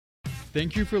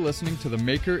Thank you for listening to the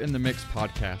Maker in the Mix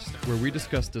podcast, where we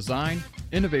discuss design,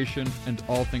 innovation, and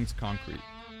all things concrete.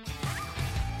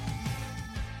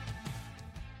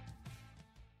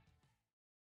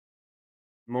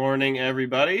 Morning,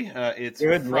 everybody. It's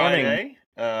Good Friday,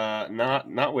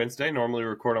 not Wednesday. Normally we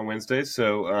record on Wednesdays,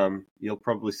 so you'll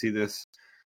probably see this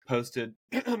posted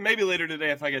maybe later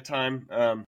today if I get time,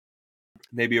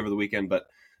 maybe over the weekend. But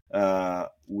I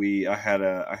had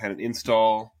an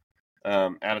install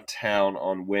out of town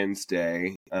on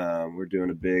Wednesday. We're doing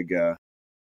a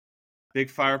big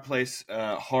fireplace,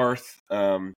 hearth,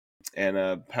 and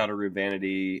a powder room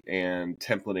vanity, and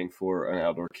templating for an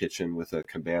outdoor kitchen with a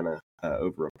cabana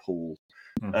over a pool.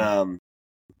 Mm-hmm.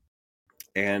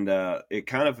 And it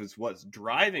kind of is what's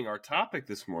driving our topic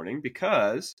this morning,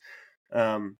 because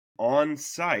on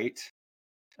site,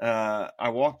 I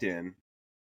walked in.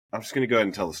 I'm just going to go ahead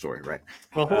and tell the story, right?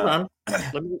 Well, hold on.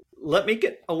 Let me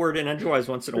get a word in edgewise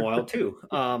once in a while, too.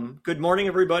 Good morning,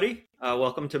 everybody.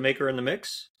 Welcome to Maker in the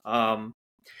Mix.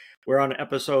 We're on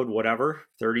episode, whatever,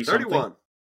 30-something?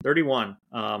 31.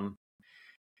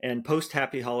 And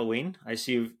post-Happy Halloween. I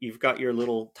see you've got your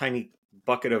little tiny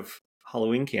bucket of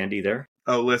Halloween candy there.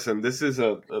 Oh, listen, this is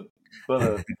we've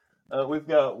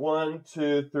got 1,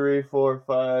 2, 3, 4,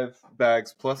 5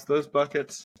 bags plus those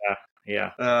buckets.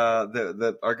 Yeah.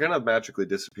 That are gonna magically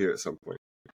disappear at some point.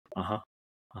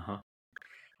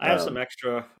 I have some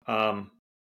extra.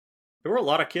 There were a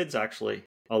lot of kids, actually.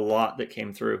 A lot that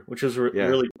came through, which was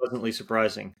really pleasantly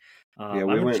surprising. We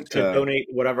I'm went just going to donate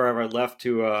whatever I left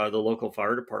to the local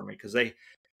fire department, because they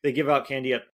give out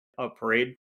candy at a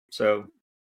parade. So.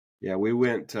 Yeah, we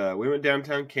went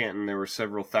downtown Canton. There were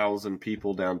several thousand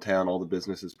people downtown. All the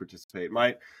businesses participate.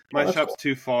 My shop's cool.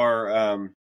 Too far.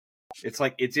 It's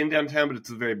like it's in downtown, but it's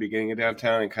the very beginning of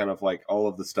downtown, and kind of like all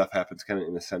of the stuff happens kind of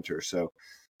in the center. So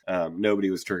nobody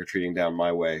was trick-or-treating down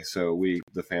my way. So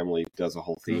the family does a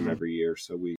whole theme every year,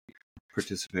 so we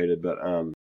participated. But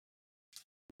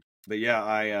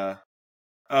yeah,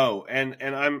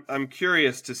 and I'm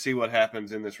curious to see what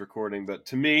happens in this recording. But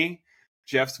to me,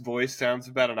 Jeff's voice sounds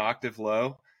about an octave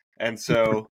low, and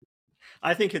so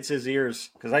I think it's his ears,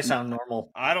 because I sound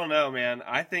normal. I don't know, man.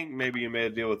 I think maybe you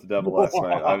made a deal with the devil last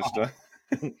night. I just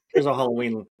Here's a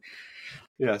Halloween.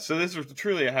 Yeah, so this was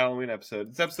truly a Halloween episode.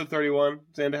 It's episode 31.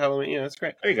 It's the end of Halloween. Yeah, that's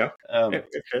great. There you go. It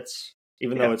fits,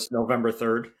 even though it's November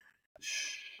 3rd.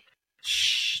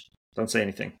 Shh. Don't say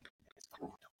anything.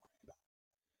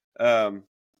 Also,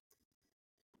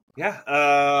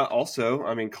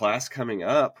 I mean, class coming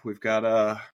up. We've got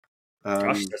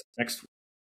Gosh, that's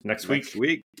next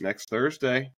week. Next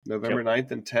Thursday, November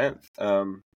 9th and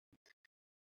 10th.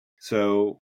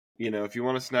 So, if you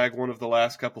want to snag one of the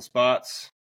last couple spots,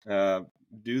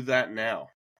 do that now.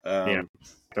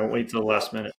 Don't wait till the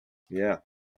last minute. Yeah.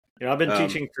 I've been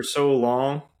teaching for so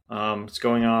long. It's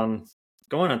going on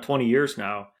 20 years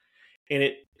now, and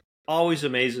it always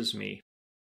amazes me.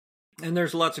 And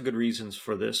there's lots of good reasons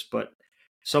for this, but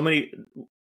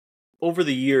over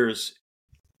the years,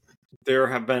 there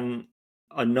have been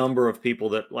a number of people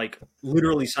that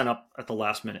literally sign up at the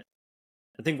last minute.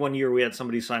 I think one year we had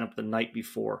somebody sign up the night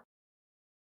before.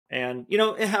 And,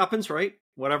 it happens, right?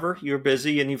 Whatever, you're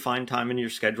busy and you find time in your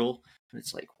schedule. And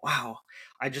it's like, wow,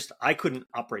 I couldn't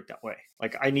operate that way.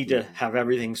 I need to have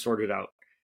everything sorted out.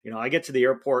 I get to the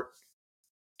airport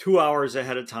 2 hours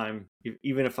ahead of time,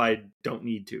 even if I don't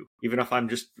need to, even if I'm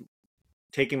just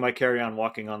taking my carry-on,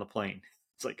 walking on the plane.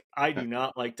 It's like, I do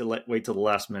not like to wait till the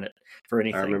last minute for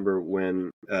anything. I remember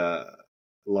when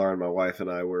Laura, my wife,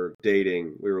 and I were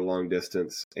dating. We were long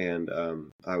distance, and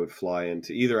I would fly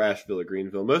into either Asheville or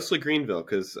Greenville, mostly Greenville,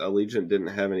 because Allegiant didn't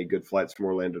have any good flights from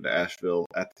Orlando to Asheville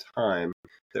at the time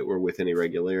that were with any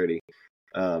regularity.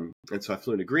 And so I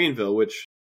flew into Greenville, which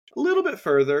a little bit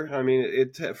further. I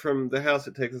mean, from the house,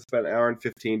 it takes us about an hour and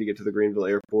 15 to get to the Greenville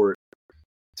airport.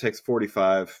 It takes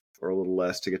 45 or a little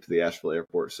less to get to the Asheville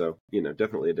airport. So,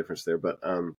 definitely a difference there. But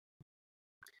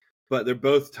they're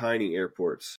both tiny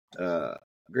airports.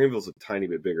 Greenville's a tiny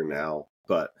bit bigger now,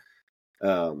 but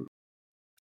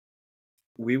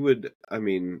we would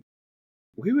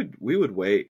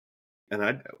wait.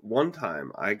 And one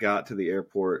time I got to the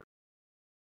airport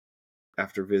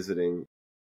after visiting,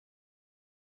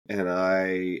 and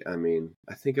I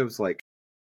think it was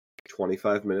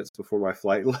 25 minutes before my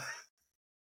flight left.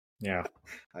 Yeah.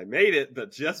 I made it,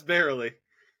 but just barely.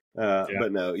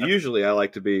 But no, usually I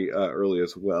like to be early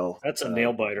as well. That's a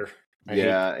nail biter.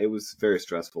 It was very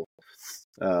stressful.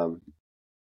 But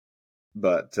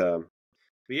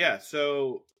yeah,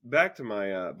 so back to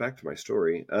my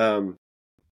story. A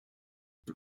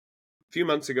few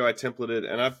months ago I templated,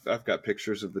 and I've got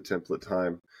pictures of the template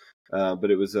time.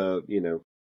 but it was a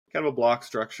kind of a block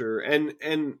structure. And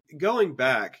going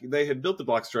back, they had built the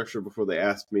block structure before they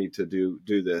asked me to do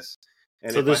this.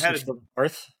 And so if this I had is the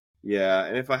Earth. yeah,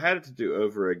 and if I had it to do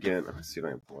over again, let me see if I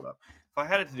can pull it up. If I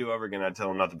had it to do over again, I'd tell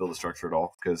them not to build a structure at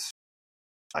all because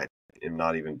I am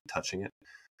not even touching it.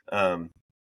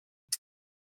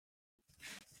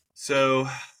 So,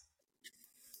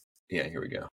 yeah, here we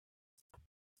go.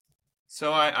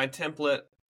 So I template,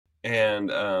 and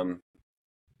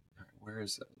where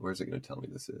is it going to tell me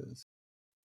this is?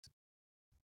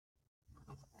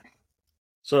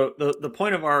 So the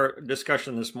point of our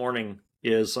discussion this morning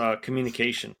is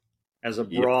communication as a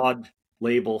broad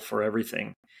label for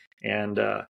everything, and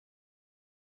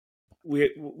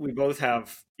we both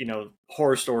have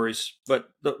horror stories, but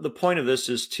the point of this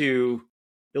is to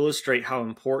illustrate how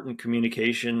important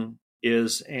communication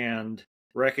is and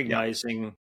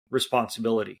recognizing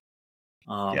responsibility.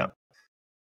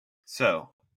 So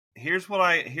here's what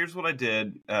I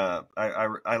did.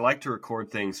 I like to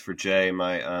record things for Jay,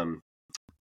 my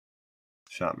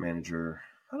shop manager.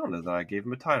 I don't know that I gave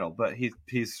him a title, but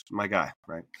he's my guy,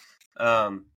 right?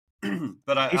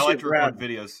 But I like to record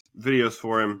videos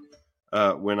for him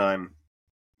when I'm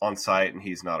on site and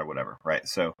he's not or whatever, right?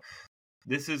 So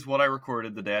this is what I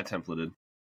recorded the day I templated.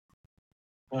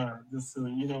 Just so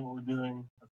you know what we're doing,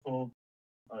 I've pulled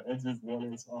our edges 1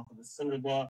 inch off of the cinder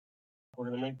block. We're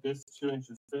going to make this 2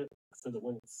 inches thick so that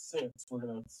when it sits, we're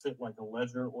going to sit like a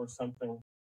ledger or something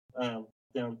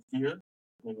down here,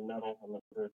 maybe metal, I'm not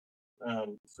sure,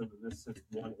 so that this sits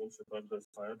 1 inch above those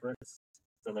fire bricks.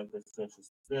 So make this 2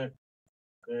 inches thick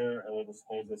there, and we'll just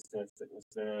hold this stand thickness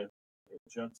there. It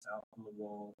juts out from the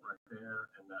wall right there,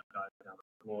 and that dives down to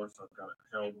the floor, so I've got it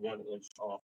held 1 inch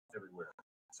off everywhere.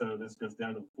 So this goes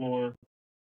down to the floor,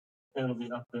 and it'll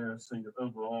be up there, so your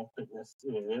overall thickness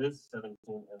is 17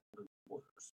 3/4.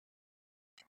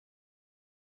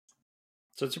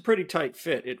 So it's a pretty tight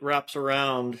fit. It wraps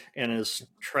around and is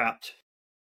trapped.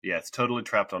 Yeah, it's totally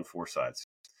trapped on 4 sides.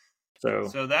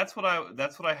 So that's what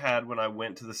I had when I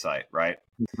went to the site, right?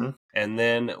 Mm-hmm. And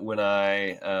then when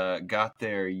I got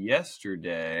there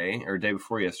yesterday, or day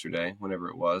before yesterday, whenever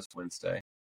it was, Wednesday,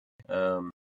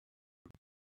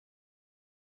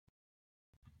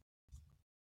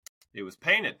 it was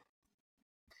painted.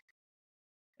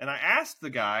 And I asked the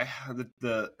guy,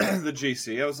 the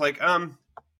GC, I was like,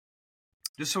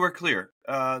 just so we're clear,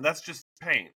 that's just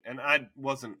paint. And I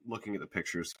wasn't looking at the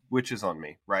pictures, which is on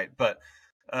me, right? But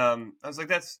I was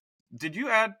like, did you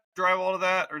add drywall to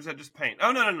that, or is that just paint?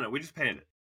 Oh, no, we just painted it.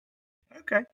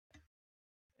 Okay.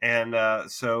 And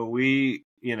so we,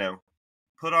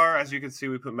 put as you can see,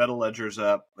 we put metal ledgers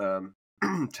up,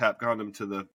 tap condom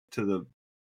to the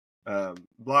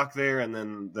block there, and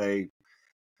then they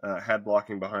had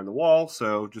blocking behind the wall,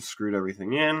 so just screwed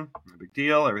everything in. No big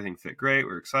deal. Everything fit great.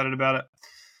 We were excited about it.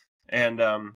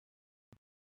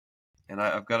 And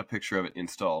I've got a picture of it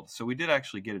installed. So we did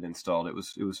actually get it installed. It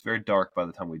was very dark by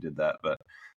the time we did that, but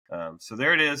so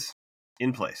there it is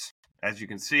in place. As you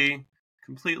can see,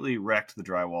 completely wrecked the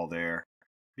drywall there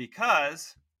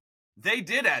because they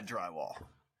did add drywall.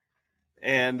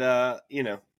 And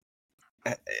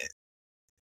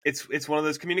it's one of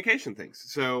those communication things.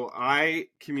 So I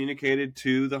communicated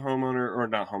to the homeowner, or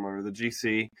not homeowner, the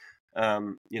GC,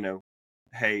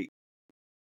 hey,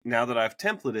 now that I've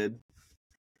templated,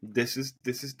 this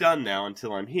is done now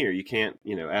until I'm here. You can't,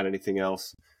 add anything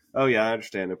else. Oh yeah, I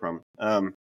understand, no problem.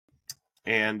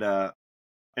 And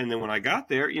then when I got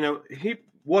there,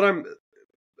 what I'm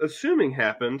assuming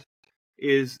happened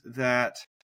is that,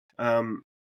 the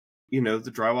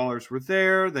drywallers were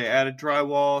there. They added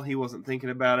drywall. He wasn't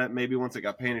thinking about it. Maybe once it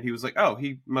got painted, he was like, oh,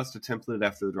 he must have templated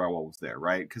after the drywall was there,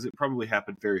 right? Because it probably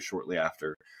happened very shortly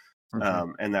after.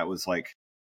 Mm-hmm. And that was like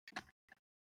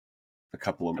a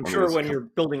couple of... I'm sure when you're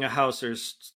building a house,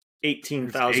 there's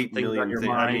 18,000 things on your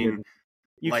mind. I mean,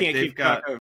 you can't keep track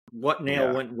of what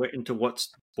nail went into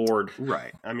what's board.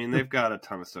 Right. I mean, they've got a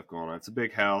ton of stuff going on. It's a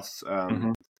big house.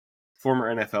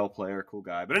 Former NFL player, cool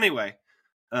guy. But anyway...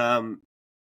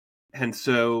 and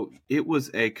so it was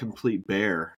a complete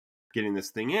bear getting this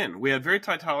thing in. We had very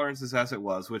tight tolerances as it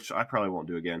was, which I probably won't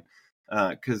do again.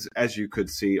 Because as you could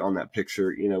see on that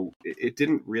picture, it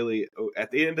didn't really,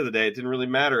 at the end of the day, it didn't really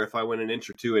matter if I went 1 inch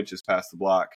or 2 inches past the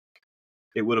block.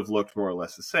 It would have looked more or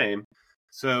less the same.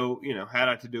 So, had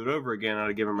I to do it over again, I'd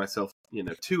have given myself,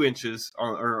 2 inches,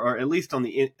 or at least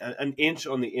an inch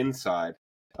on the inside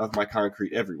of my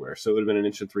concrete everywhere. So it would have been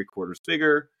 1 3/4 inches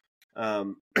bigger.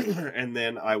 And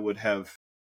then I would have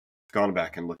gone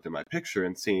back and looked at my picture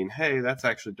and seen, hey, that's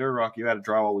actually dirt rock. You added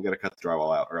drywall. We got to cut the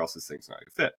drywall out, or else this thing's not going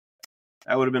to fit.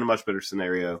 That would have been a much better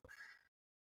scenario.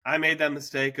 I made that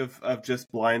mistake of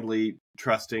just blindly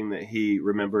trusting that he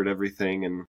remembered everything,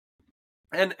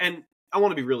 and I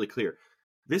want to be really clear.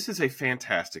 This is a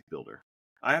fantastic builder.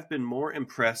 I have been more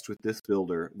impressed with this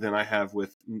builder than I have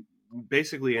with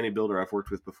basically any builder I've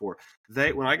worked with before.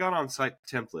 When I got on site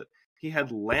template, he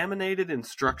had laminated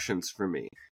instructions for me.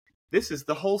 This is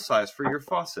the hole size for your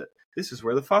faucet. This is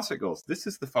where the faucet goes. This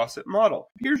is the faucet model.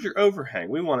 Here's your overhang.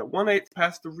 We want it 1/8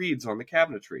 past the reeds on the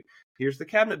cabinetry. Here's the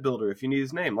cabinet builder if you need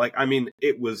his name.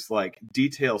 It was like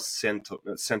detail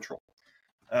central.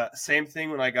 Same thing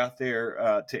when I got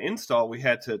there to install, we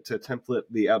had to template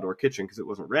the outdoor kitchen because it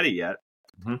wasn't ready yet.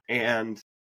 Mm-hmm. And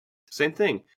same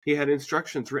thing. He had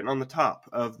instructions written on the top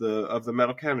of the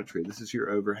metal cabinetry. This is your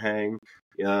overhang.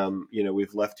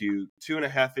 We've left you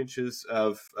 2.5 inches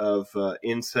of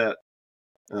inset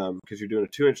because you're doing a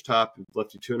 2-inch top. We've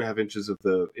left you 2.5 inches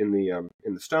in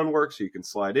the stonework so you can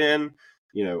slide in.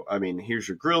 Here's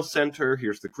your grill center.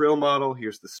 Here's the grill model.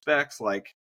 Here's the specs.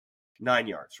 9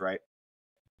 yards, right?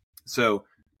 So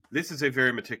this is a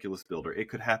very meticulous builder. It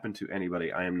could happen to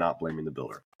anybody. I am not blaming the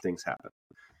builder. Things happen.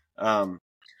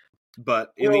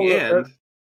 But in the end...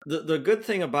 The good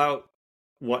thing about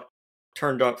what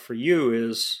turned out for you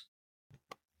is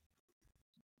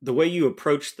the way you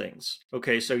approach things.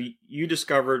 Okay, so you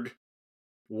discovered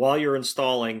while you're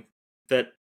installing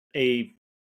that a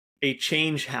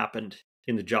change happened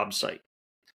in the job site.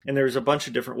 And there's a bunch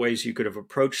of different ways you could have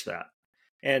approached that.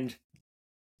 And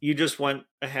you just went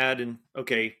ahead and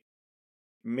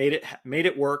made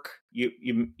it work.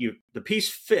 The piece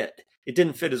fit. It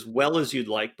didn't fit as well as you'd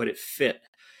like, but it fit.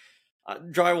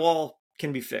 Drywall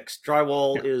can be fixed.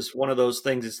 Drywall is one of those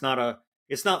things. It's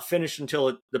not finished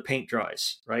until the paint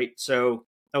dries, right? So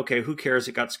who cares?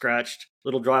 It got scratched.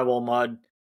 Little drywall mud.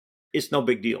 It's no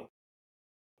big deal.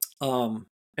 And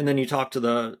then you talk to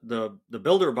the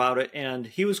builder about it, and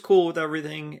he was cool with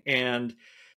everything. And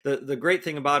the great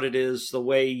thing about it is the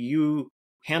way you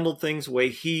handled things, the way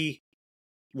he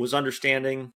was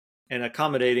understanding and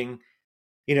accommodating,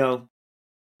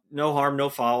 no harm, no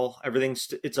foul.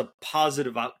 It's a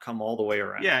positive outcome all the way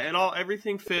around. Yeah,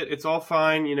 everything fit. It's all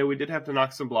fine. We did have to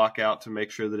knock some block out to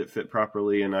make sure that it fit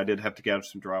properly, and I did have to gouge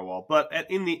some drywall. But at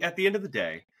the end of the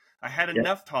day, I had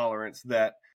enough tolerance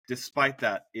that despite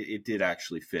that, it did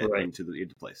actually fit into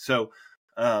place. So,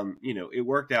 it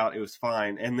worked out. It was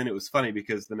fine. And then it was funny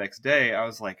because the next day I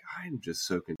was like, I'm just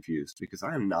so confused because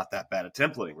I am not that bad at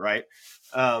templating, right?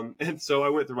 And so I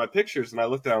went through my pictures and I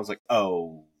looked at it and I was like,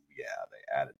 oh, yeah,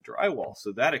 they added drywall.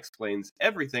 So that explains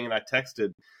everything. And I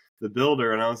texted the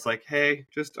builder and I was like, hey,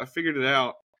 I figured it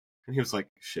out. And he was like,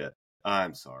 shit,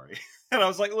 I'm sorry. And I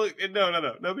was like, look,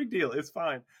 no big deal. It's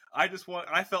fine. I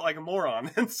felt like a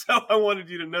moron. And so I wanted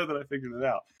you to know that I figured it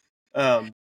out.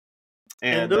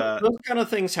 And those kind of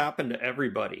things happen to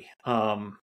everybody.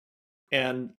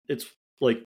 And it's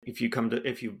like, if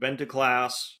you've been to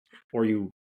class, or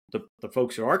the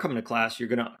folks who are coming to class, you're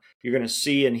gonna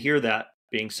see and hear that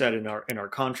being said in our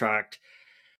contract.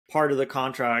 Part of the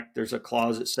contract, there's a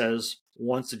clause that says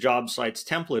once the job site's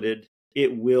templated,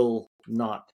 it will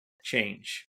not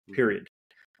change. Period.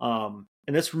 And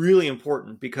that's really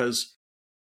important because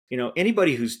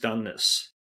anybody who's done this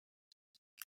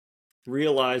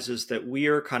realizes that we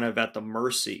are kind of at the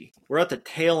mercy. We're at the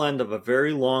tail end of a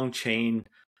very long chain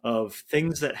of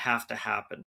things that have to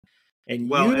happen. And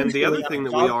the other thing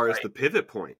that we are is the pivot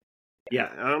point. Yeah.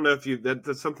 I don't know if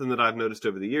that's something that I've noticed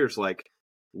over the years. Like,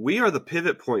 we are the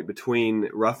pivot point between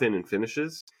rough-in and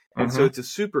finishes. And so it's a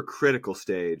super critical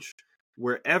stage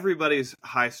where everybody's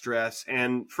high stress.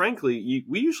 And frankly,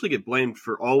 we usually get blamed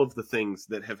for all of the things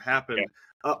that have happened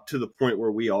up to the point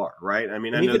where we are, right? I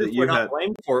mean, I know that we're not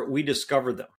blamed for it, we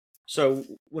discover them. So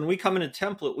when we come in a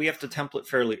template, we have to template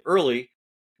fairly early.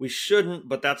 We shouldn't,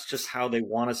 but that's just how they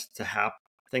want us to have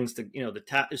things to,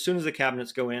 as soon as the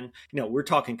cabinets go in, we're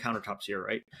talking countertops here,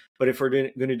 right? But if we're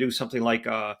going to do something like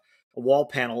wall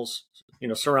panels,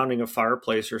 surrounding a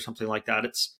fireplace or something like that,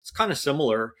 it's kind of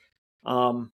similar.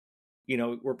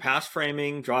 We're past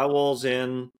framing, drywall's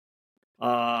in,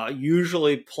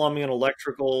 usually plumbing and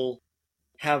electrical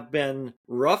have been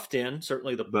roughed in.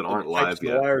 Certainly but aren't live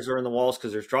yet. The wires are in the walls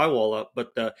because there's drywall up,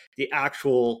 but the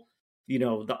actual,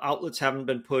 the outlets haven't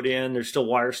been put in. There's still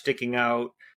wires sticking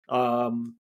out.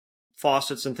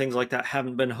 Faucets and things like that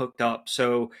haven't been hooked up.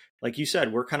 So like you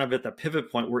said, we're kind of at the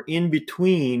pivot point. We're in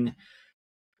between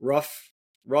rough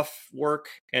work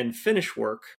and finish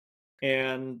work.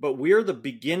 But we're the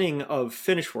beginning of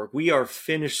finish work. We are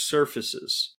finished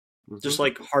surfaces, just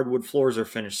like hardwood floors are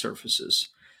finished surfaces.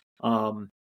 But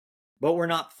we're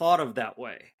not thought of that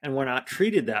way, and we're not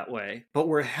treated that way, but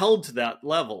we're held to that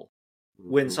level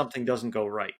when something doesn't go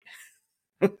right.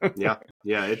 Yeah.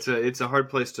 It's a hard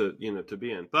place to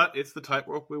be in, but it's the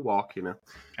tightrope we walk.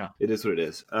 Yeah. It is what it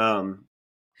is.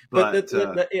 But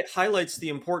it highlights the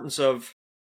importance of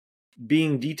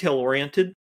being detail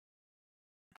oriented,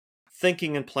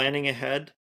 thinking and planning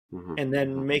ahead, mm-hmm, and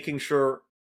then mm-hmm. making sure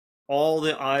all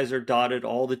the I's are dotted,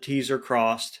 all the T's are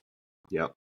crossed.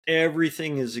 Yep.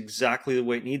 Everything is exactly the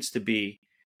way it needs to be.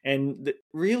 And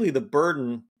really the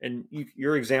burden, and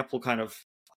your example kind of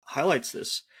highlights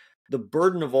this, the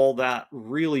burden of all that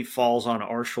really falls on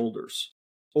our shoulders.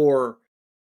 Or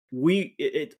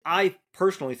I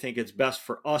personally think it's best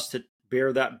for us to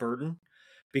bear that burden,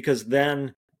 because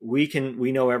then we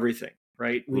know everything,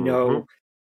 right? We know.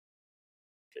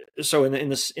 So in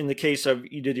the case of,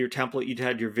 you did your template, you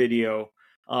had your video.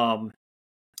 I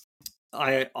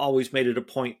always made it a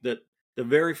point that the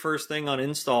very first thing on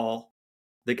install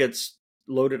that gets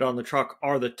loaded on the truck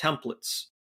are the templates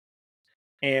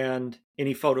and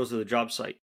any photos of the job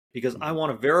site, because I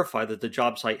want to verify that the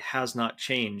job site has not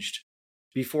changed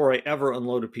before I ever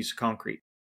unload a piece of concrete.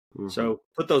 Mm-hmm. So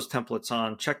put those templates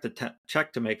on, check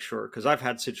to make sure, because I've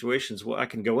had situations where I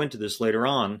can go into this later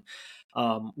on,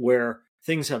 where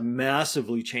things have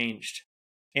massively changed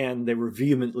and they were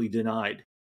vehemently denied.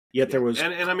 Yet there was,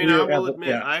 and I mean, I will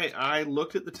admit, I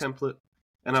looked at the template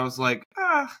and I was like,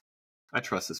 I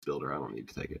trust this builder. I don't need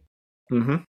to take it.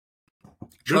 Mm-hmm.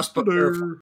 Trust but verify.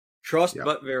 Trust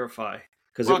but verify.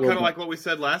 Well, kind of like what we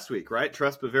said last week, right?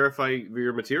 Trust but verify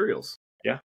your materials.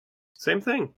 Yeah. Same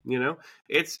thing.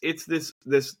 It's this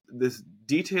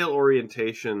detail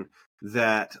orientation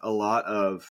that a lot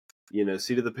of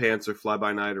seat of the pants or fly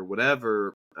by night or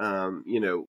whatever.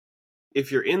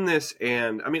 If you're in this,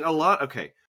 and I mean a lot.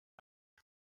 Okay,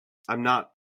 I'm not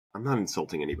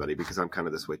insulting anybody because I'm kind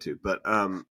of this way too. But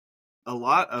a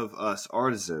lot of us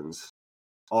artisans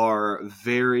are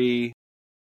very,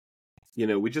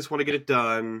 we just want to get it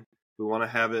done. We want to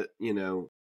have it,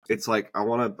 it's like, I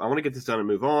want to get this done and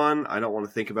move on. I don't want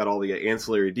to think about all the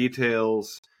ancillary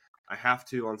details. I have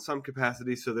to on some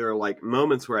capacity. So there are like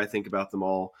moments where I think about them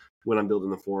all when I'm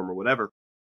building the form or whatever.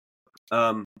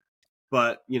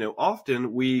 But,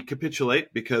 often we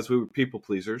capitulate because we were people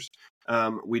pleasers.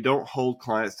 We don't hold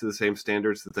clients to the same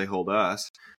standards that they hold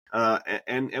us.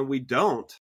 And we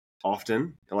don't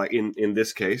often, like in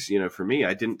this case, for me,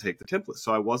 I didn't take the template.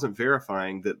 So I wasn't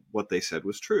verifying that what they said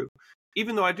was true,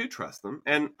 even though I do trust them.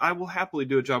 And I will happily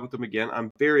do a job with them again.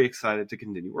 I'm very excited to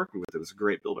continue working with them. It's a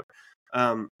great builder.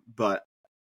 But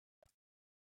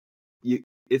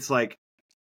it's like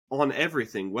on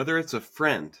everything, whether it's a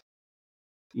friend,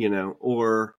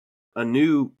 or a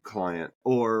new client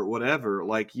or whatever,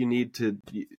 like you need to,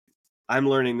 I'm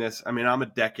learning this. I mean, I'm a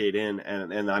decade in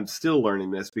and I'm still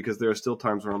learning this because there are still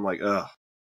times where I'm like,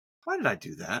 why did I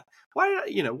do that? Why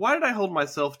did I hold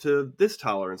myself to this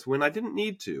tolerance when I didn't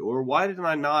need to? Or why didn't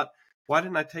I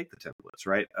take the templates?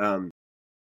 Right.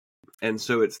 And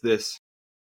so it's this,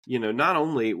 not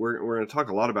only we're going to talk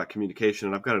a lot about communication,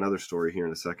 and I've got another story here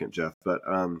in a second, Jeff, but,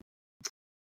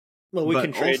 well, we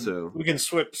can trade. Also, we can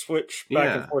switch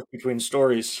back and forth between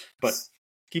stories, but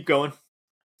keep going.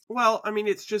 Well, I mean,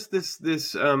 it's just this.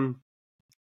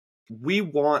 We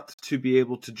want to be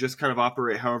able to just kind of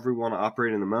operate however we want to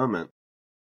operate in the moment,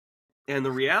 and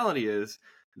the reality is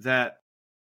that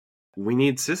we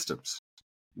need systems.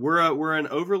 We're an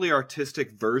overly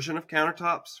artistic version of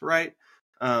countertops, right?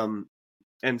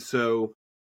 And so,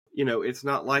 it's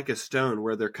not like a stone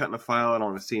where they're cutting a file out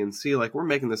on a CNC. Like, we're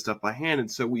making this stuff by hand. And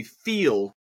so we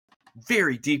feel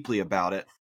very deeply about it.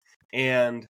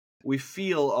 And we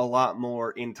feel a lot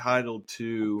more entitled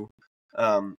to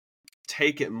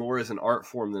take it more as an art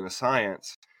form than a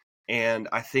science. And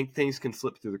I think things can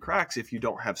slip through the cracks if you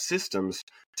don't have systems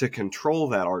to control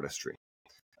that artistry.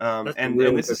 And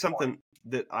this is something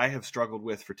that I have struggled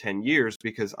with for 10 years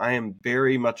because I am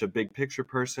very much a big picture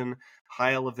person,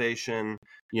 high elevation,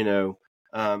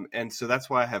 and so that's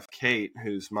why I have Kate,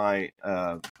 who's my,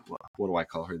 what do I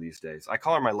call her these days? I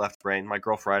call her my left brain, my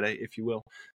Girl Friday, if you will,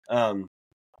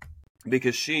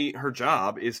 because her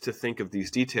job is to think of these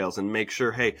details and make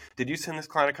sure, hey, did you send this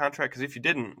client a contract? Because if you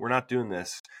didn't, we're not doing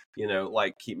this,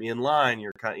 like keep me in line.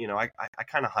 You're kind of, I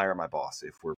kind of hire my boss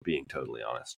if we're being totally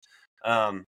honest.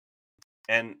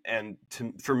 And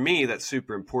for me, that's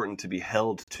super important to be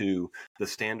held to the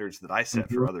standards that I set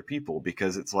for other people,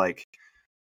 because it's like,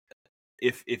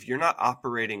 if you're not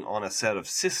operating on a set of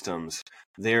systems,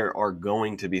 there are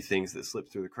going to be things that slip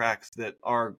through the cracks that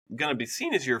are going to be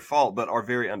seen as your fault, but are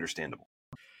very understandable.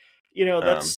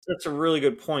 That's a really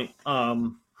good point.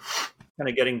 Kind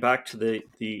of getting back to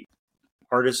the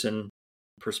artisan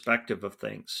perspective of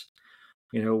things.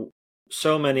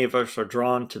 So many of us are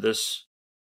drawn to this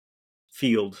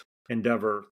field,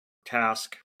 endeavor,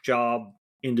 task, job,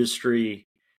 industry,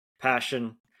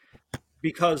 passion,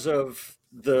 because of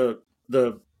the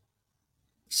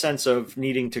sense of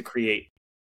needing to create.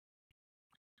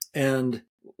 And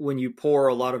when you pour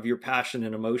a lot of your passion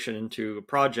and emotion into a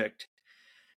project,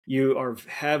 you are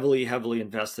heavily, heavily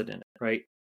invested in it, right?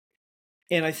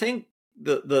 And I think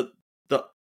the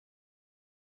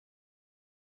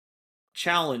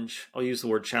challenge, I'll use the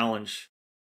word challenge,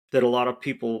 that a lot of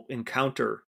people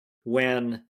encounter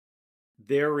when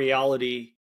their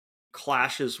reality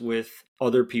clashes with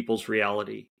other people's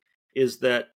reality is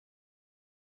that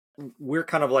we're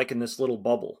kind of like in this little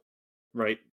bubble,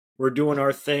 right? We're doing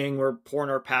our thing, we're pouring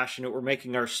our passion, we're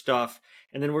making our stuff,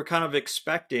 and then we're kind of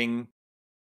expecting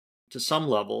to some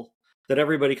level that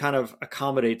everybody kind of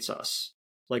accommodates us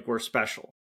like we're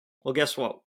special. Well, guess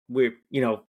what?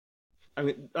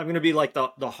 I'm going to be like the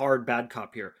hard bad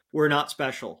cop here. We're not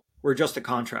special. We're just a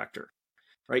contractor,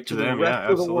 right? To the rest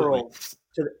of the world,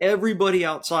 to everybody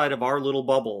outside of our little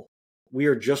bubble, we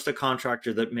are just a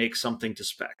contractor that makes something to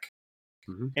spec.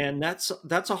 Mm-hmm. And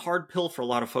that's a hard pill for a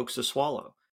lot of folks to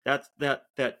swallow. That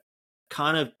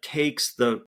kind of takes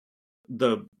the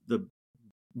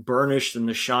burnish and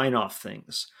the shine off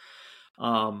things.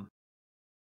 And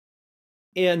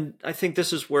I think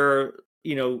this is where,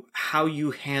 how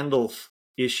you handle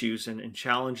issues and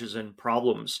challenges and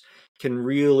problems can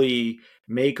really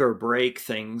make or break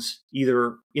things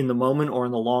either in the moment or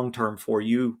in the long term for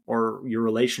you or your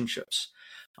relationships.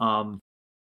 And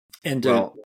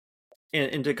to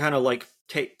kind of like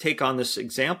take on this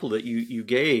example that you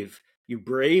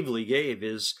bravely gave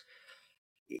is,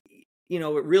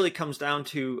 it really comes down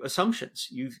to assumptions.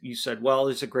 You said, well,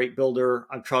 he's a great builder,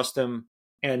 I trust him.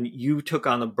 And you took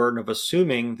on the burden of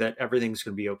assuming that everything's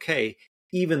going to be okay,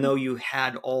 even though you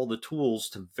had all the tools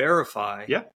to verify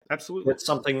absolutely, that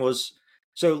something was.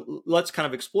 So let's kind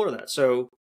of explore that. So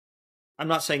I'm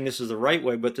not saying this is the right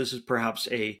way, but this is perhaps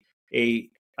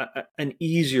an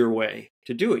easier way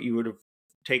to do it. You would have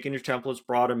taken your templates,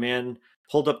 brought them in,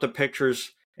 pulled up the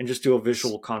pictures, and just do a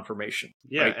visual confirmation.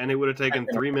 Yeah, right? And it would have taken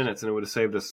 3 minutes, and it would have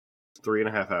saved us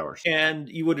 3.5 hours. And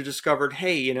you would have discovered,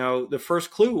 hey, the first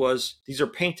clue was these are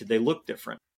painted, they look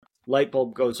different. Light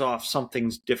bulb goes off,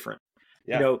 something's different.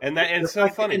 Yeah, and it's so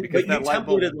funny because that light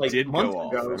bulb did go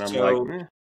off, and I'm like,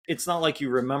 it's not like you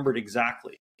remembered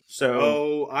exactly.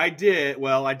 So I did.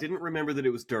 Well, I didn't remember that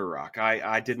it was Durock.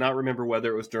 I did not remember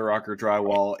whether it was Durock or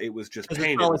drywall. It was just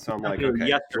painted. So I'm like,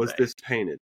 okay, was this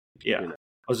painted? Yeah.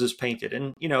 Was this painted?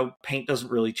 And paint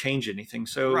doesn't really change anything.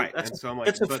 So right. And so I'm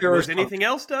like, but was anything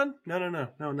else done? No.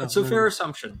 It's a fair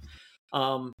assumption.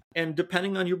 And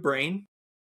depending on your brain,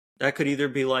 that could either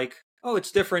be like, oh,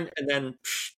 it's different, and then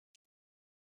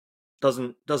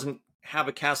doesn't have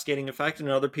a cascading effect in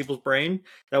other people's brain.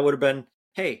 That would have been,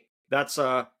 hey, that's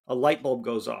a light bulb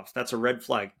goes off. That's a red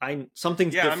flag.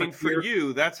 Something's different. I mean, for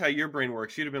you, that's how your brain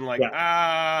works. You'd have been like,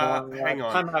 hang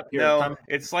on. No,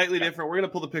 it's slightly different. We're going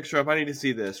to pull the picture up. I need to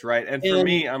see this, right? And for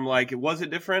me, I'm like, was it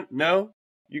different? No.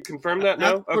 You confirm that?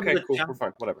 No? Okay, cool. We're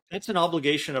fine. Whatever. It's an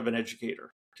obligation of an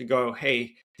educator to go,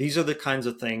 hey, these are the kinds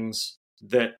of things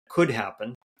that could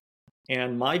happen.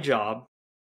 And my job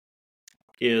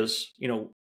is,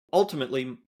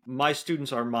 ultimately, my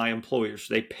students are my employers.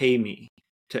 They pay me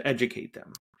to educate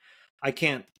them. I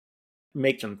can't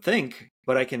make them think,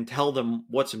 but I can tell them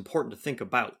what's important to think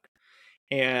about.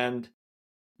 And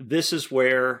this is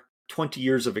where 20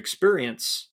 years of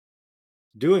experience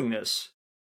doing this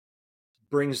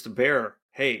brings to bear,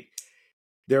 hey,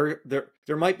 there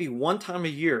might be one time a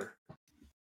year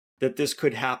that this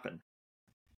could happen,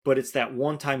 but it's that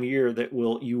one time a year that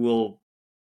you will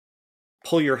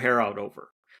pull your hair out over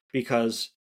because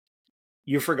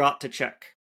you forgot to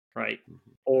check, right?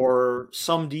 Or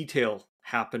some detail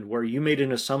happened where you made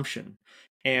an assumption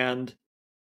and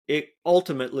it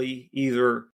ultimately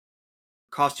either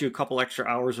cost you a couple extra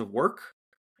hours of work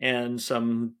and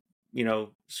some,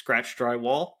 scratch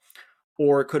drywall,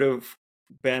 or it could have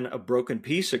been a broken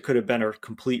piece. It could have been a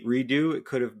complete redo. It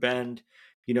could have been,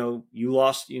 you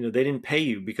lost, they didn't pay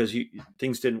you because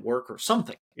things didn't work or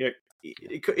something.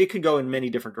 It could go in many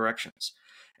different directions.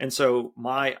 And so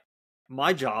my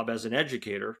job as an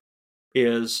educator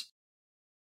is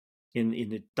in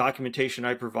the documentation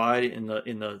I provide, in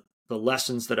the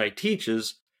lessons that I teach,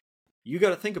 is you got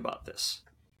to think about this.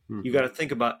 Mm-hmm. You got to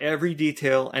think about every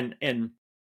detail and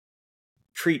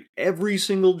treat every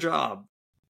single job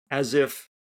as if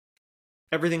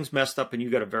everything's messed up and you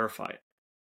got to verify it,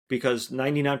 because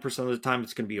 99% of the time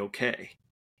it's going to be okay.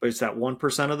 But it's that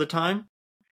 1% of the time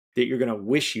that you're going to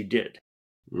wish you did.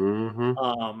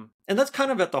 Mm-hmm. And that's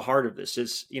kind of at the heart of this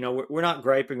is, we're not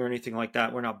griping or anything like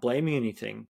that. We're not blaming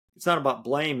anything. It's not about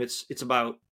blame. It's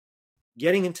about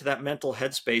getting into that mental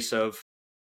headspace of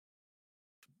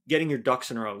getting your ducks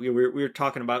in a row. We were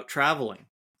talking about traveling,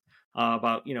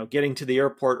 about, getting to the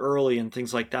airport early and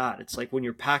things like that. It's like when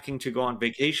you're packing to go on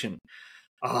vacation.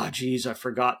 Oh, geez, I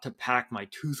forgot to pack my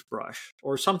toothbrush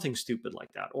or something stupid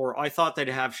like that. Or I thought they'd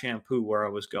have shampoo where I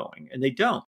was going and they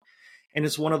don't. And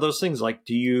it's one of those things like,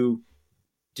 do you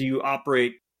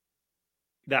operate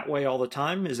that way all the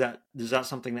time? Is that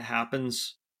something that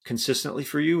happens consistently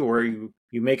for you, or you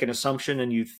make an assumption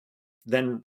and you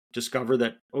then discover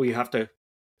that, oh, you have to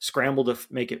scramble to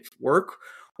make it work?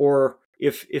 Or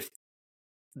if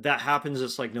that happens,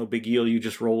 it's like no big deal, you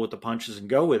just roll with the punches and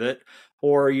go with it?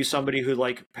 Or are you somebody who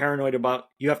like paranoid about,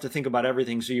 you have to think about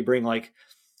everything, so you bring like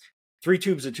 3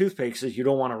 tubes of toothpaste because you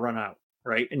don't want to run out,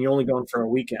 right? And you're only going for a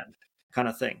weekend kind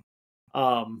of thing.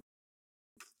 And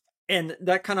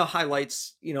that kind of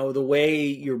highlights, the way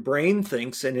your brain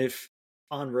thinks. And if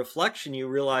on reflection you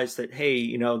realize that,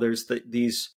 hey, there's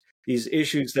these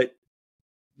issues that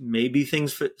maybe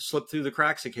things slip through the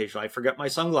cracks occasionally. I forget my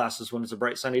sunglasses when it's a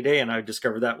bright sunny day, and I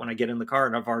discover that when I get in the car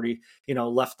and I've already,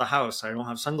 left the house. I don't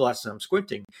have sunglasses, I'm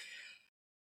squinting.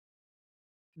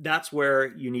 That's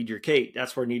where you need your Kate.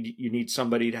 That's where you need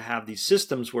somebody to have these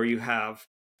systems where you have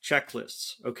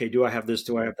checklists. Okay, do I have this?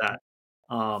 Do I have that?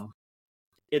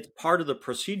 It's part of the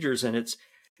procedures, and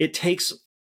it takes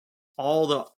all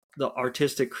the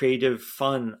artistic, creative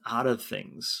fun out of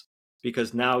things,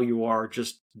 because now you are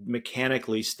just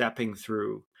mechanically stepping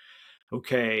through.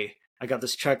 Okay, I got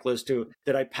this checklist.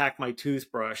 Did I pack my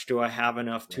toothbrush? Do I have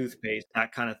enough toothpaste?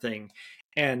 That kind of thing.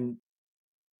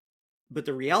 But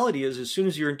the reality is, as soon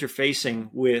as you're interfacing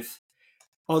with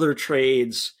other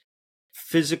trades,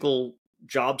 physical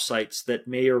job sites that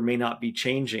may or may not be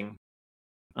changing,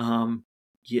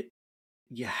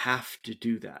 you have to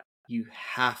do that. You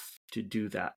have to do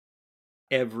that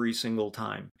every single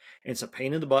time. And it's a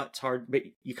pain in the butt. It's hard, but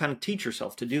you kind of teach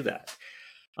yourself to do that.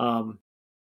 And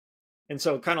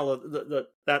so kind of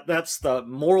that's the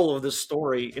moral of this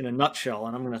story in a nutshell.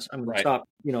 And I'm going to stop,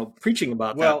 preaching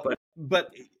about that.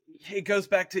 But it goes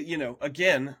back to,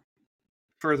 again,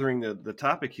 furthering the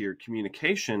topic here,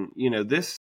 communication,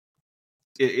 this,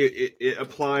 it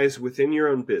applies within your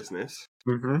own business.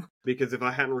 Mm-hmm. Because if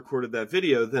I hadn't recorded that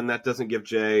video, then that doesn't give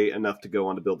Jay enough to go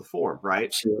on to build the form, right?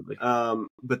 Absolutely.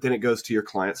 But then it goes to your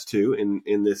clients too.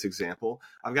 In this example,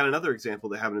 I've got another example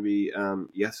that happened to be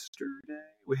yesterday.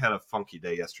 We had a funky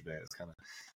day yesterday. It's kind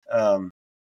of.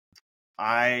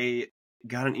 I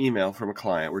got an email from a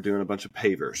client. We're doing a bunch of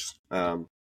pavers,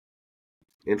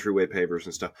 entryway pavers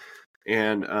and stuff,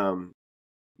 and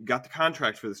got the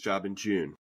contract for this job in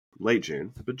June, late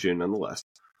June, but June nonetheless.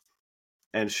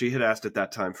 And she had asked at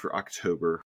that time for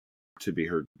October to be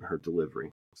her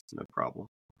delivery. It's no problem.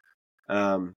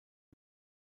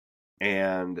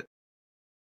 And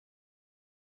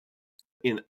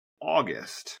in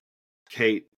August,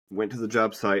 Kate went to the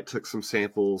job site, took some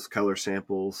samples, color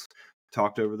samples,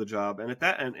 talked over the job. And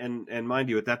and mind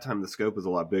you, at that time, the scope was a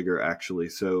lot bigger, actually.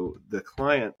 So the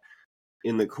client,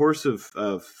 in the course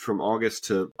of from August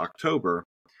to October,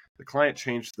 the client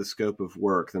changed the scope of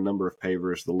work, the number of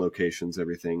pavers, the locations,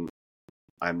 everything.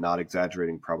 I'm not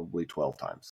exaggerating, probably 12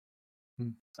 times.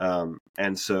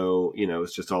 And so,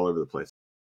 it's just all over the place.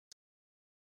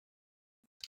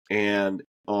 And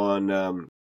on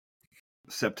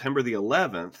September the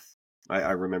 11th,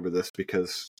 I remember this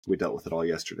because we dealt with it all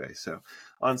yesterday. So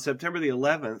on September the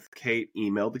 11th, Kate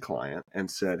emailed the client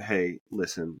and said, hey,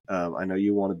 listen, I know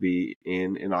you want to be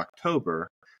in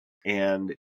October,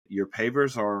 and your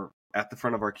pavers are at the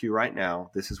front of our queue right now.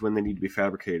 This is when they need to be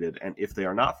fabricated. And if they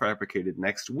are not fabricated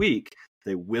next week,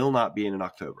 they will not be in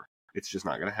October. It's just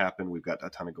not going to happen. We've got a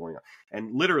ton of going on.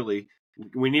 And literally,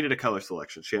 we needed a color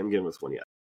selection. She hadn't given us one yet.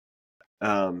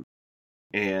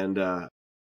 And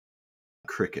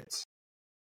crickets.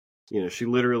 She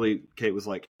literally, Kate was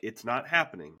like, it's not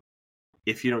happening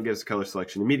if you don't get us a color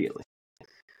selection immediately.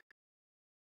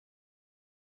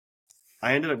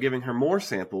 I ended up giving her more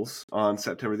samples on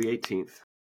September the 18th.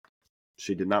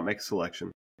 She did not make a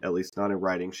selection, at least not in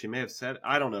writing. She may have said,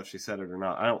 I don't know if she said it or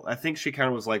not. I think she kind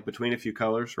of was like between a few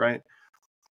colors, right?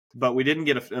 But we didn't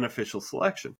get an official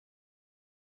selection.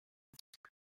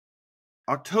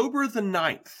 October the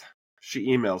 9th, she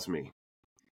emails me.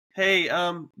 Hey,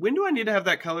 when do I need to have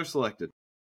that color selected?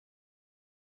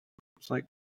 It's like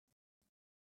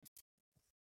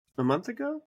a month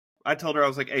ago? I told her I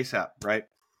was like ASAP, right?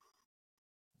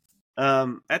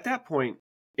 At that point,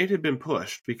 it had been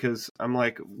pushed because I'm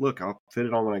like, look, I'll fit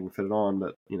it on when I can fit it on,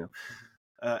 but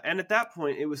And at that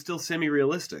point, it was still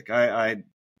semi-realistic. There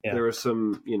was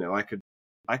some,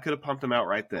 I could have pumped them out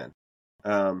right then,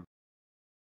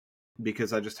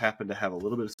 because I just happened to have a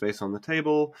little bit of space on the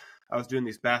table. I was doing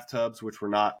these bathtubs, which were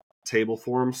not table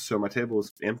forms, so my table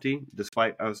was empty,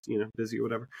 despite I was, busy or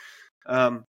whatever.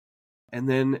 And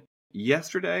then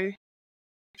yesterday,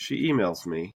 she emails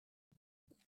me,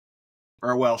 she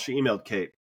emailed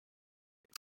Kate.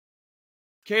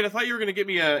 Kate, I thought you were going to get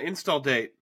me an install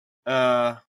date,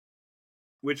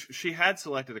 which she had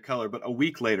selected a color, but a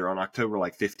week later on October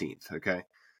 15th, okay?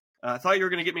 I thought you were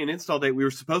going to get me an install date. We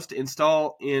were supposed to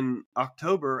install in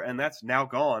October, and that's now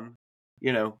gone.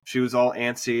 She was all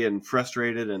antsy and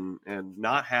frustrated and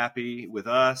not happy with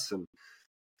us. And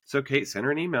so Kate sent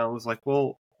her an email and was like,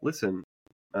 well, listen,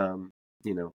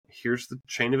 here's the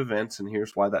chain of events, and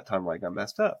here's why that timeline got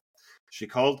messed up. She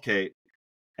called Kate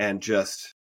and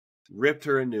just ripped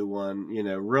her a new one,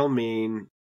 real mean,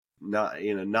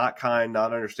 not kind,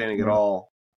 not understanding at all.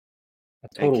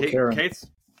 Kate's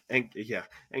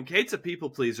a people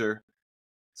pleaser,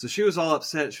 so she was all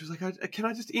upset. She was like, "Can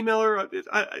I just email her?"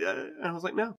 And I was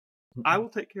like, "No, I will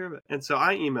take care of it." And so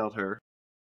I emailed her,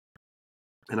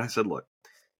 and I said, "Look,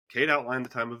 Kate outlined the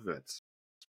time of events.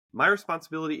 My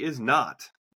responsibility is not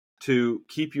to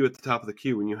keep you at the top of the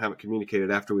queue when you haven't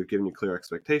communicated after we've given you clear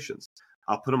expectations.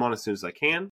 I'll put them on as soon as I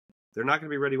can. They're not going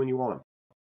to be ready when you want them."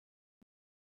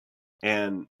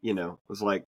 And, was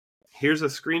like, here's a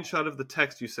screenshot of the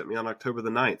text you sent me on October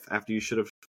the 9th after you should have.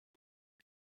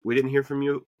 We didn't hear from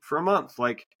you for a month.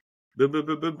 Like, boom, boom,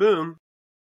 boom, boom, boom.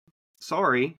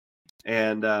 Sorry.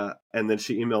 And then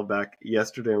she emailed back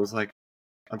yesterday and was like,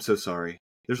 I'm so sorry.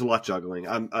 There's a lot juggling.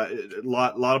 I'm a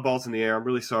lot of balls in the air. I'm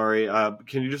really sorry.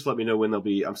 Can you just let me know when they'll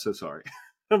be? I'm so sorry.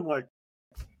 I'm like,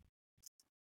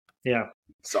 yeah,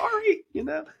 sorry,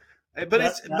 But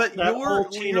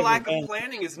your lack of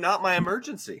planning is not my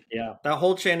emergency. Yeah, that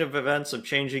whole chain of events of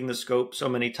changing the scope so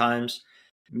many times,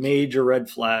 major red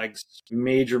flags,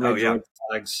 major red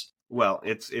flags. Well,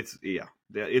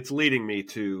 it's leading me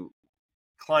to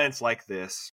clients like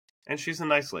this, and she's a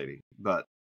nice lady, but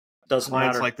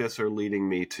clients like this are leading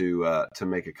me to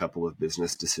make a couple of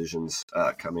business decisions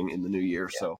coming in the new year.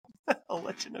 Yeah. So I'll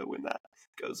let you know when that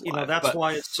goes live. That's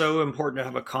why it's so important to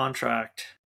have a contract.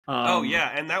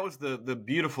 And that was the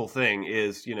beautiful thing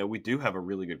is, we do have a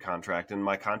really good contract, and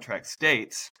my contract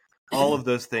states all of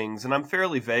those things. And I'm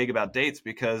fairly vague about dates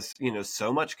because,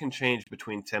 so much can change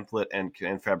between template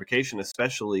and fabrication,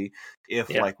 especially if,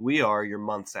 like we are, you're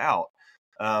months out.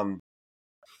 I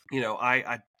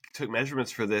took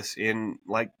measurements for this in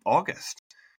August.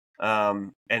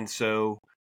 And so,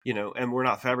 and we're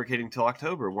not fabricating till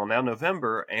October. Well, now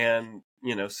November, and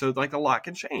so a lot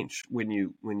can change when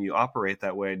you operate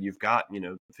that way, and you've got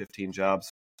 15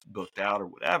 jobs booked out or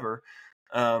whatever,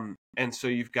 and so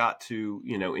you've got to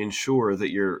ensure that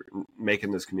you're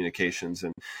making those communications,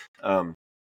 and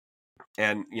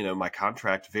my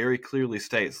contract very clearly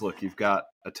states, look, you've got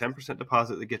a 10%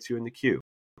 deposit that gets you in the queue,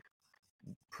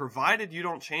 provided you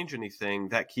don't change anything,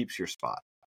 that keeps your spot.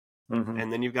 Mm-hmm.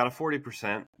 And then you've got a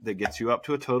 40% that gets you up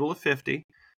to a total of 50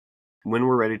 when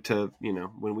we're ready to,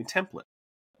 when we template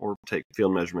or take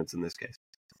field measurements in this case.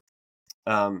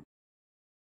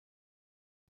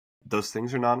 Those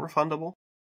things are non-refundable.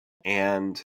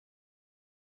 And,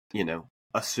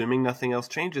 assuming nothing else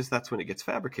changes, that's when it gets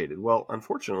fabricated. Well,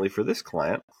 unfortunately for this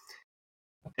client,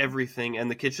 everything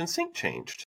and the kitchen sink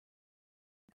changed.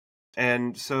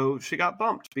 And so she got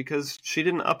bumped because she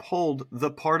didn't uphold the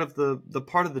part of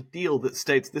the deal that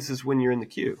states this is when you're in the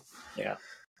queue. Yeah.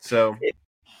 So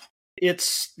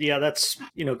that's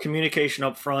communication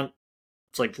up front.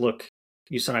 It's like, look,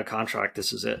 you sent a contract,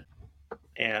 this is it.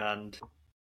 And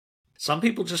some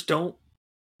people just don't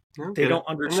don't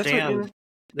understand.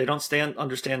 They don't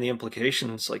understand the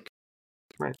implications. Like,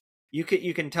 right. You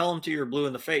can tell them till you're blue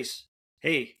in the face,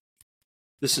 hey,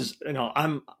 this is,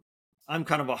 I'm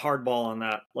kind of a hardball on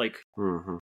that. Like,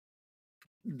 mm-hmm.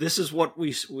 This is what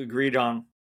we agreed on.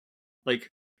 Like,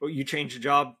 you change the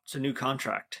job, it's a new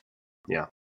contract. Yeah.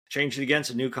 Change it again, it's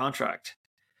a new contract.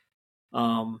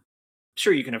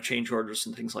 Sure, you can have change orders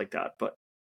and things like that, but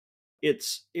it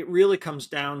really comes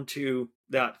down to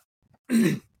that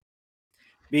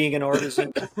being an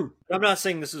artisan. I'm not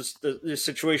saying this is the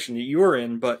situation that you're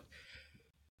in, but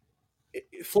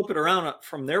flip it around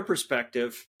from their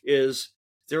perspective is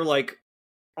they're like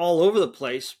all over the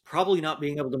place, probably not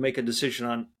being able to make a decision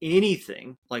on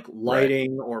anything like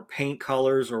lighting or paint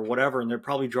colors or whatever. And they're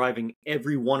probably driving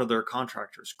every one of their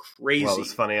contractors crazy. Well,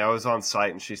 it's funny. I was on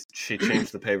site and she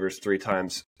changed the pavers 3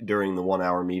 times during the 1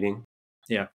 hour meeting.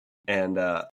 Yeah. And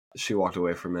she walked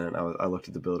away for a minute. I looked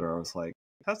at the builder and I was like,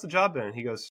 how's the job been? And he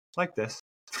goes, like this.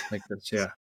 Like this, yeah.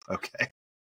 Okay.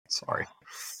 Sorry.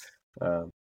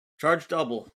 Charge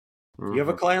double. You have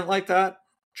a client like that?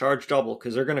 Charge double,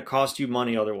 because they're going to cost you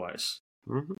money otherwise.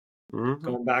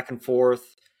 Going back and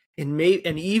forth. And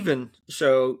even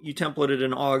so, you templated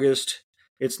in August.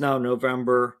 It's now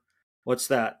November. What's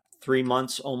that? 3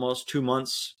 months, almost 2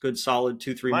 months. Good solid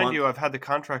 2-3 months. Mind you, I've had the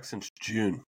contract since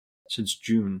June. Since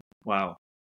June. Wow.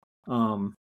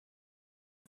 Of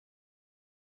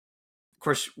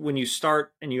course, when you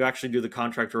start and you actually do the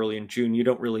contract early in June, you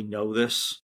don't really know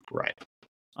this. Right.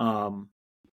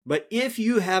 But if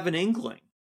you have an inkling,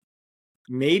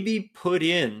 maybe put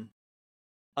in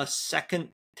a second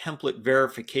template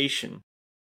verification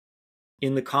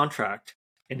in the contract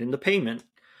and in the payment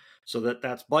so that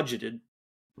that's budgeted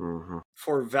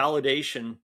for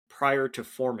validation prior to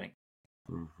forming,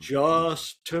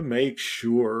 just to make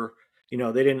sure, they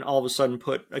didn't all of a sudden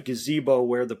put a gazebo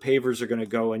where the pavers are going to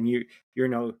go, and you're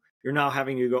now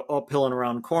having to go uphill and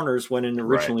around corners when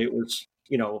originally it was,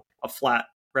 a flat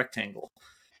rectangle.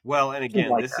 Well, and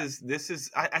again, I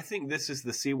think this is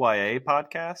the CYA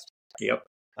podcast. Yep.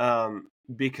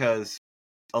 Because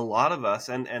a lot of us,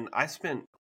 and I spent,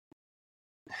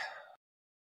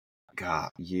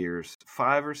 years,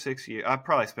 5 or 6 years. I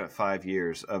probably spent 5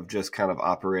 years of just kind of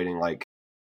operating like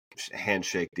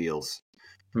handshake deals.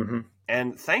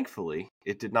 And thankfully,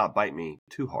 it did not bite me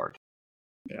too hard.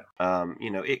 Yeah.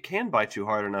 It can bite you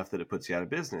hard enough that it puts you out of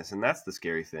business, and that's the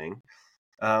scary thing.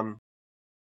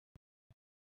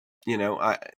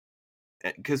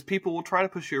 Because people will try to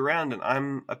push you around, and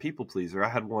I'm a people pleaser. I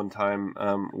had one time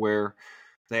where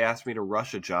they asked me to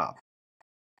rush a job,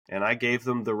 and I gave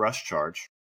them the rush charge,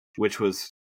 which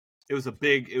was a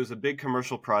big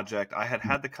commercial project. I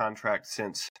had the contract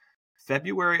since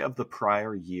February of the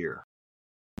prior year.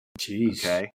 Jeez.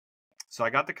 Okay, so I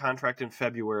got the contract in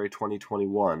February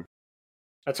 2021.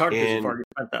 That's hard because you've already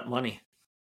spent that money.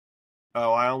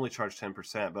 Oh, I only charged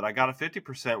 10%, but I got a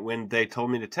 50% when they told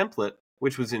me to template,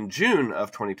 which was in June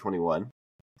of 2021.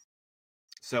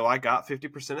 So I got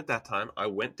 50% at that time. I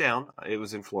went down. It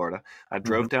was in Florida. I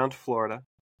drove down to Florida.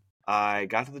 I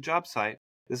got to the job site.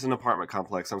 This is an apartment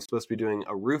complex. I'm supposed to be doing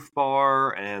a roof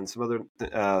bar and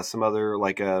some other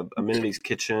like a amenities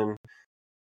kitchen.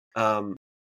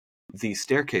 The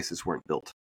staircases weren't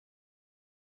built.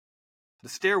 The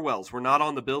stairwells were not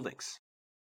on the buildings.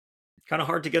 Kind of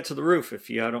hard to get to the roof if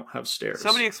you don't have stairs.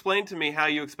 Somebody explained to me how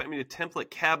you expect me to template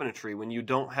cabinetry when you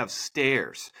don't have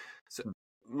stairs. So,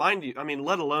 mind you,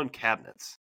 let alone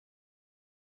cabinets.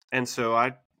 And so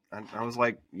I was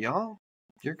like, y'all,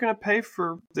 you're going to pay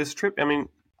for this trip. It's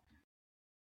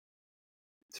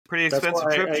a pretty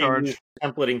expensive trip charge. Use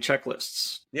templating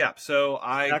checklists. Yeah, so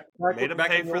I made them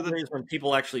pay for the days when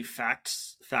people actually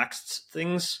faxed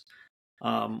things.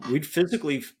 We'd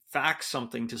physically fax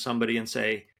something to somebody and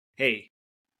say, hey,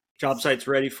 job site's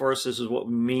ready for us. This is what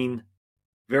we mean.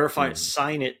 Verify it,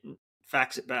 sign it, and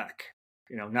fax it back.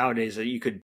 Nowadays you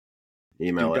could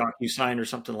email it, DocuSign or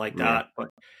something like that. But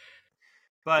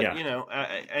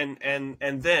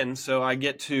and then so I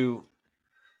get to.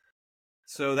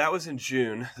 So that was in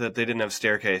June that they didn't have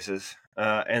staircases,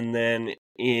 and then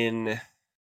when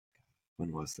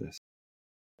was this?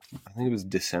 I think it was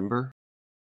December.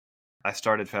 I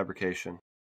started fabrication.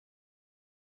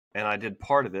 And I did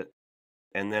part of it,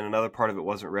 and then another part of it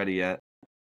wasn't ready yet.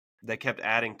 They kept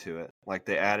adding to it, like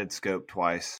they added scope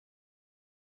twice.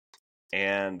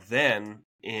 And then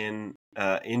on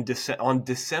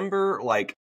December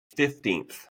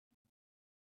 15th,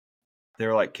 they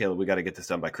were like, Caleb, we got to get this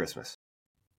done by Christmas.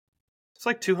 It's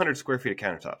like 200 square feet of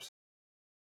countertops.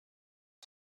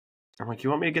 I'm like, you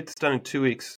want me to get this done in 2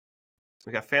 weeks?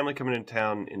 We got family coming in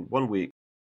town in 1 week.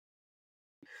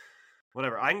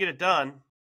 Whatever, I can get it done,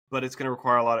 but it's going to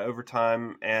require a lot of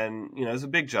overtime, and it's a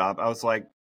big job. I was like,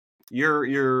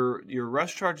 your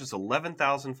rush charge is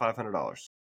 $11,500.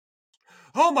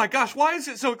 Oh my gosh, why is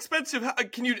it so expensive?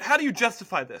 How do you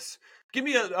justify this? Give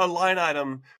me a line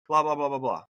item, blah blah blah blah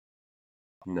blah.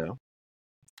 No,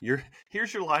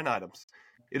 here's your line items.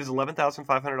 It is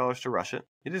 $11,500 to rush it.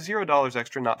 It is $0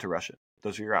 extra not to rush it.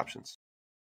 Those are your options.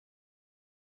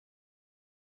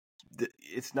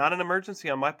 It's not an emergency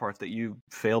on my part that you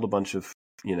failed a bunch of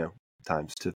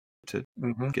times to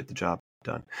get the job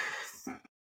done.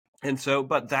 And so,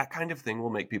 but that kind of thing will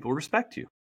make people respect you.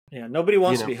 Yeah, nobody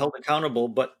wants to be held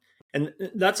accountable, and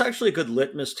that's actually a good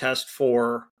litmus test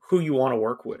for who you want to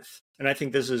work with. And I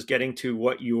think this is getting to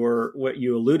what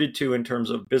you alluded to in terms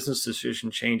of business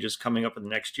decision changes coming up in the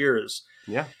next year is,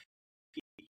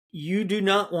 you do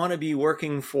not want to be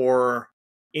working for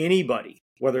anybody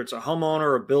whether it's a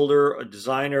homeowner, a builder, a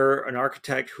designer, an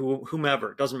architect,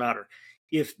 whomever, it doesn't matter.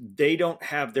 If they don't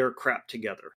have their crap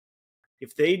together,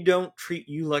 if they don't treat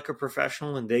you like a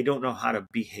professional and they don't know how to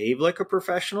behave like a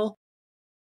professional,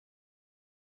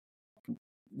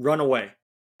 run away.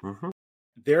 Mm-hmm.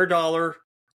 Their dollar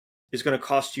is going to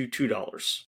cost you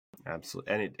 $2.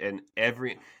 Absolutely. And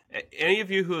any of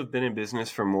you who have been in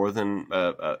business for more than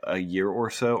a year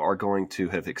or so are going to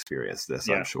have experienced this,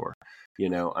 Yeah. I'm sure. You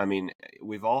know, I mean,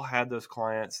 we've all had those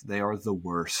clients. They are the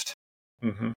worst.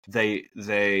 Mm-hmm. They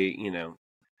you know,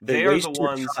 They are waste the your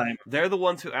ones. time. They're the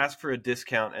ones who ask for a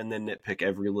discount and then nitpick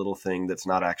every little thing that's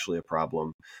not actually a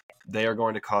problem. They are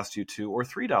going to cost you $2 or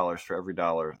 $3 for every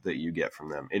dollar that you get from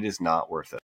them. It is not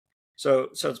worth it. So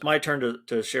it's my turn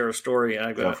to share a story, and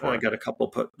I got a couple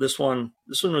put. This one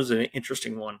was an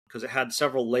interesting one because it had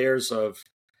several layers of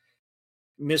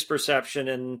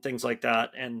misperception and things like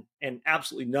that, and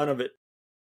absolutely none of it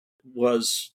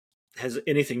has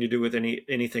anything to do with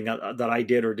anything that I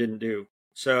did or didn't do.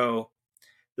 So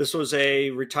this was a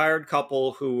retired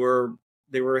couple who were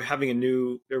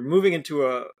moving into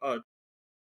a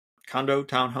condo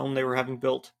townhome they were having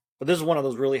built. But this is one of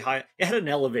those really high. It had an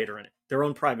elevator in it, their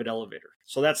own private elevator.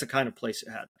 So that's the kind of place it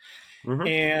had. Mm-hmm.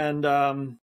 And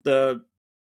the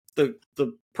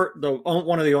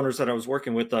one of the owners that I was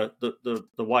working with, the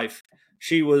wife,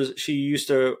 she used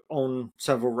to own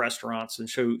several restaurants, and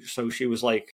so she was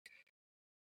like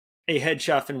a head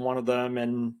chef in one of them,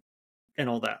 and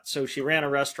all that. So she ran a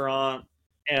restaurant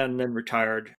and then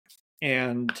retired,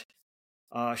 and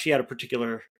she had a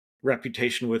particular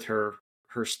reputation with her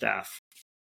staff.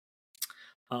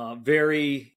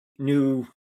 Very new,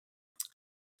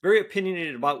 very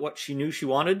opinionated about what she knew she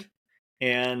wanted,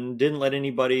 and didn't let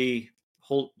anybody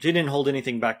she didn't hold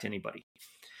anything back to anybody.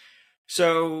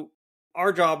 So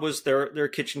our job was their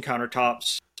kitchen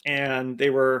countertops, and they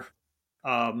were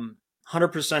 100%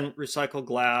 recycled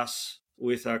glass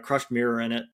with a crushed mirror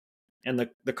in it, and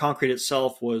the concrete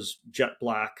itself was jet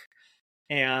black.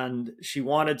 And she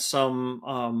wanted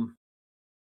some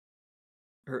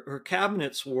her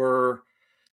cabinets were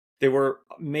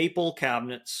maple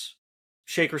cabinets,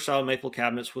 shaker style maple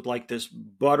cabinets with like this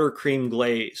buttercream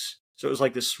glaze. So it was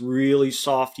like this really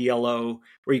soft yellow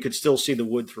where you could still see the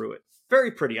wood through it. Very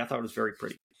pretty. I thought it was very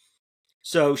pretty.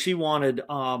 So she wanted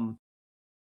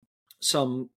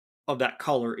some of that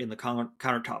color in the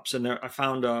countertops. And there I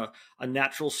found a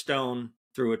natural stone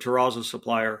through a terrazzo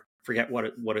supplier. Forget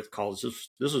what it's called.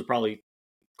 This was probably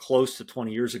close to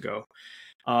 20 years ago.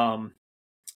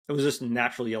 It was just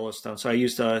natural yellow stone. So I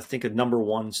used, I think, a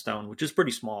 #1 stone, which is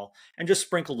pretty small, and just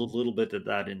sprinkled a little bit of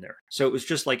that in there. So it was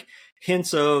just like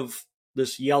hints of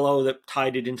this yellow that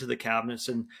tied it into the cabinets.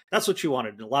 And that's what she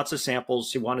wanted. Lots of samples.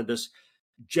 She wanted this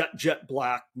jet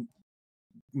black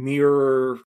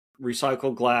mirror,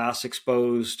 recycled glass,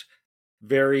 exposed,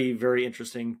 very, very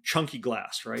interesting, chunky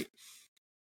glass, right?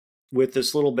 With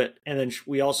this little bit. And then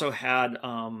we also had,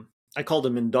 I called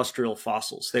them industrial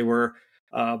fossils. They were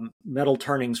metal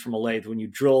turnings from a lathe. When you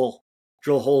drill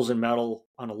holes in metal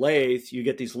on a lathe, you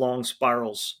get these long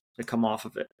spirals that come off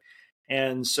of it.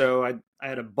 And so I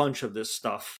had a bunch of this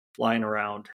stuff lying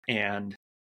around, and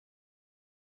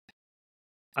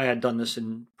I had done this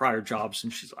in prior jobs,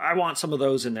 and she's like, I want some of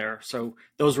those in there. So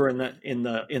those were in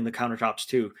the countertops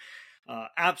too.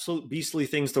 Absolute beastly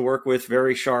things to work with,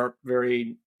 very sharp,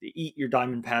 very eat your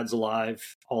diamond pads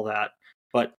alive, all that.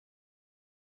 But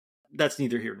that's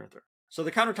neither here nor there. So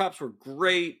the countertops were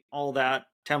great, all that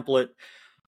template.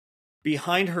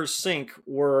 Behind her sink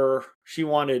she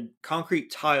wanted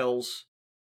concrete tiles,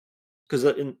 because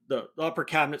the upper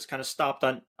cabinets kind of stopped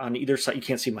on either side. You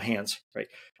can't see my hands, right?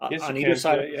 Yes, on either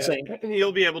side of the sink. And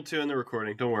you'll be able to in the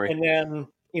recording. Don't worry. And then,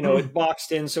 it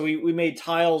boxed in. So we made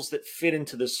tiles that fit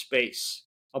into this space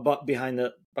behind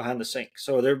the sink.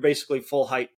 So they're basically full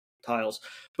height tiles.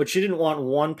 But she didn't want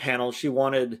one panel. She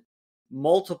wanted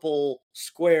multiple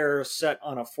squares set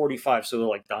on a 45. So they're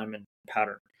like diamond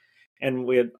pattern. And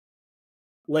we had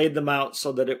laid them out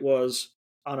so that it was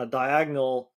on a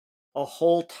diagonal, a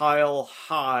whole tile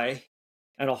high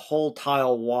and a whole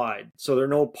tile wide. So there are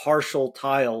no partial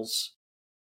tiles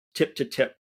tip to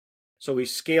tip. So we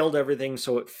scaled everything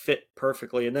so it fit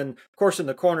perfectly. And then, of course, in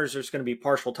the corners, there's going to be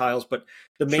partial tiles, but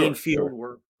the main field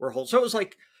were whole. So it was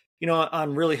like,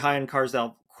 on really high-end cars,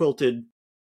 they'll quilted,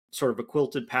 sort of a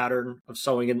quilted pattern of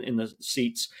sewing in the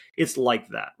seats. It's like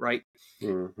that, right?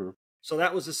 Mm-hmm. So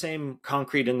that was the same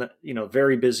concrete in the,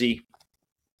 very busy.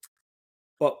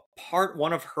 But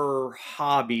one of her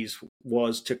hobbies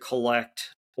was to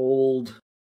collect old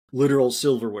literal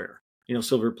silverware,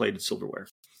 silver-plated silverware.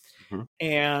 Mm-hmm.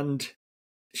 And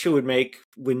she would make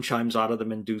wind chimes out of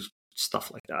them and do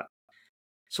stuff like that.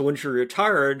 So when she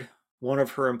retired, one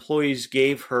of her employees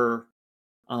gave her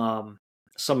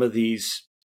some of these,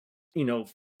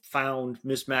 found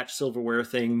mismatched silverware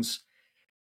things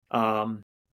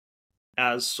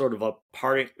as sort of a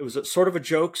party. It was sort of a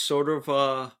joke, sort of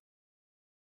a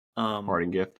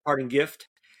Parting gift. Parting gift.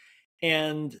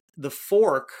 And the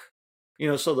fork,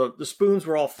 so the spoons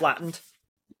were all flattened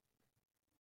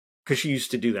because she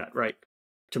used to do that, right?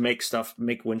 To make stuff,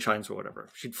 make wind chimes or whatever.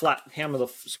 She'd hammer the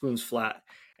spoons flat,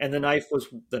 and the knife was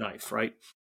the knife, right?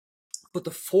 But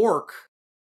the fork,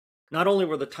 not only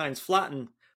were the tines flattened,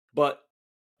 but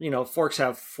forks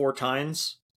have 4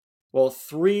 tines. Well,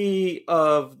 3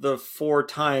 of the 4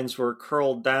 tines were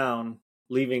curled down,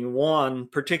 leaving one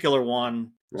particular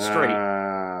one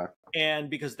straight. And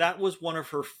because that was one of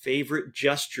her favorite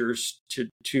gestures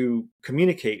to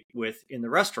communicate with in the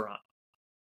restaurant.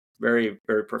 Very,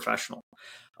 very professional.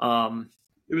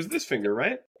 It was this finger,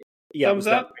 right? Yeah. Thumbs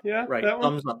up? Yeah. Right. That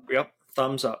one? Thumbs up. Yep.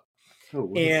 Thumbs up.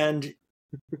 Oh, and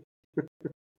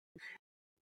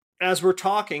as we're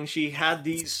talking, she had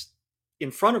these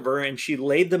in front of her and she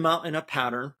laid them out in a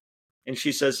pattern. And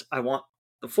she says, I want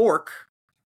the fork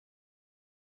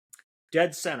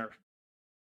dead center,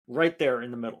 right there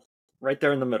in the middle. Right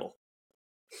there in the middle.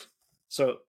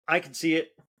 So I can see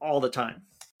it all the time.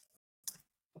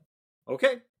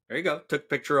 Okay, there you go. Took a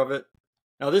picture of it.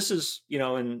 Now this is,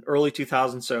 in early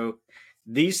 2000s, so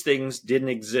these things didn't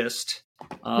exist.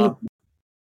 Phones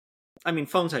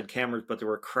had cameras, but they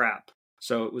were crap.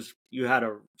 So you had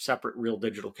a separate real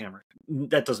digital camera.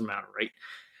 That doesn't matter, right?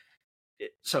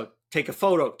 So take a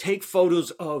photo. Take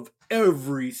photos of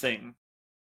everything.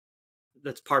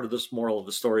 That's part of this moral of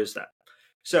the story is that.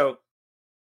 So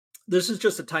this is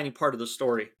just a tiny part of the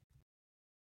story.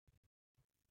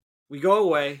 We go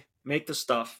away, make the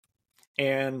stuff,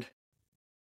 and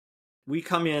we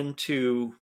come in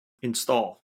to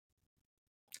install.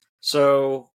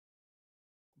 So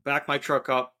back my truck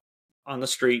up on the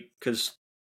street, because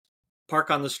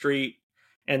park on the street,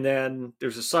 and then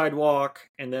there's a sidewalk,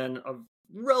 and then a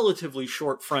relatively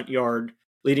short front yard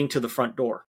leading to the front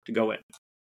door to go in.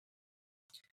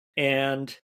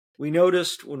 And we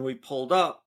noticed when we pulled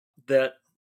up that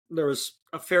there was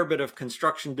a fair bit of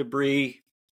construction debris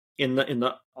in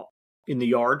the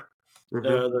yard.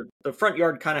 Mm-hmm. The front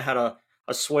yard kind of had a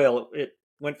swale. It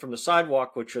went from the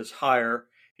sidewalk, which was higher.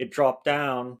 It dropped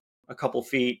down a couple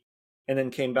feet and then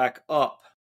came back up.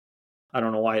 I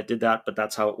don't know why it did that, but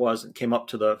that's how it was. It came up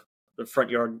to the front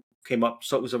yard, came up.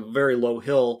 So it was a very low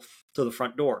hill to the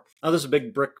front door. Now there's a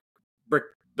big brick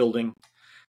building,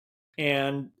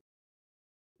 and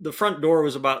the front door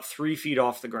was about 3 feet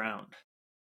off the ground,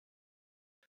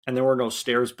 and there were no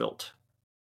stairs built.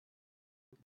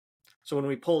 So when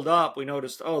we pulled up, we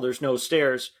noticed, there's no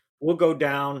stairs. We'll go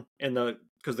down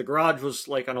because the garage was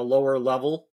like on a lower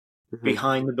level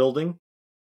behind the building.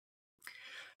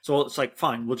 So it's like,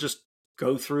 fine, we'll just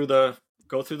go through the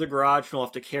garage. We'll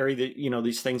have to carry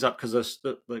these things up because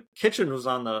the kitchen was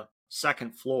on the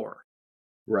second floor.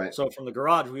 Right. So from the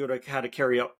garage, we would have had to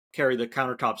carry the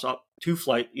countertops up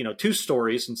 2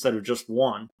 stories instead of just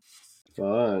 1.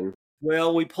 Fun.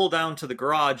 Well, we pulled down to the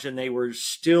garage and they were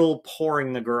still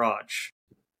pouring the garage.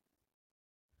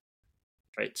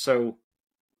 Right. So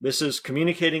this is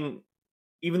communicating,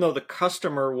 even though the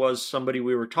customer was somebody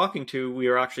we were talking to, we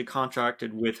are actually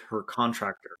contracted with her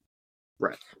contractor.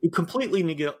 Right. Who completely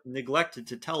neglected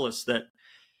to tell us that,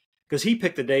 because he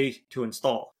picked the day to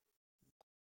install.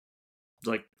 It's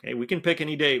like, hey, we can pick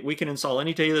any day. We can install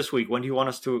any day this week. When do you want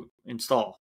us to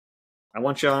install? I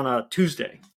want you on a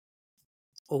Tuesday.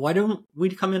 Well, why don't we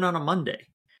come in on a Monday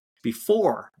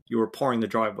before you were pouring the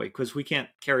driveway? Because we can't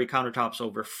carry countertops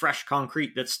over fresh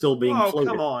concrete that's still being floated.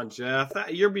 Oh, come on, Jeff.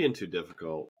 You're being too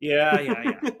difficult.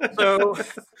 Yeah. So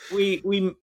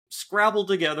we scrabbled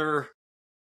together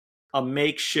a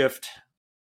makeshift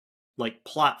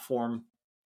platform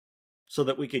so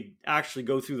that we could actually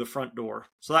go through the front door.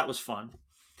 So that was fun.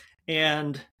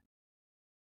 And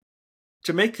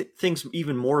to make things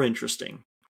even more interesting,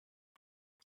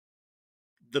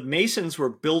 the masons were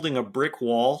building a brick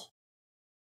wall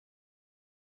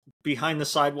behind the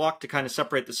sidewalk to kind of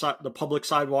separate the public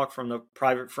sidewalk from the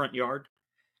private front yard.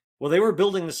 Well, they were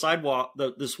building the sidewalk,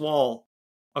 this wall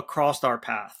across our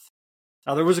path.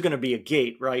 Now, there was going to be a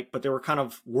gate, right? But they were kind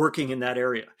of working in that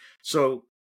area. So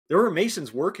there were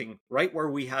masons working right where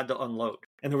we had to unload,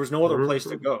 and there was no other place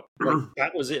to go.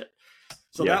 That was it.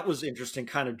 So that was interesting,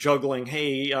 kind of juggling.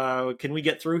 Hey, can we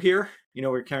get through here?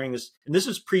 We're carrying this, and this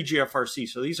is pre-GFRC,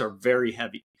 so these are very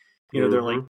heavy. They're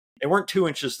they weren't 2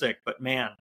 inches thick, but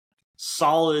man,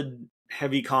 solid,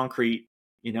 heavy concrete,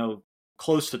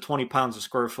 close to 20 pounds a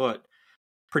square foot,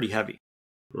 pretty heavy.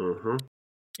 Mm-hmm.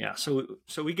 Yeah. So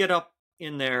we get up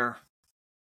in there,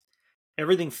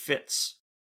 everything fits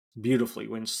beautifully.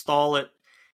 We install it,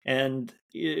 and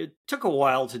it took a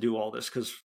while to do all this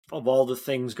because of all the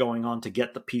things going on to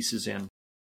get the pieces in.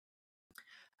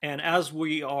 And as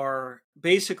we are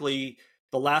basically,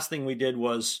 the last thing we did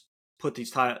was put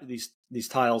these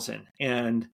tiles in,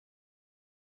 and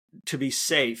to be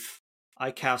safe, I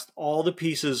cast all the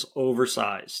pieces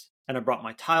oversized, and I brought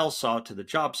my tile saw to the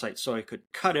job site so I could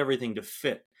cut everything to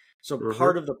fit. So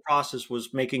part of the process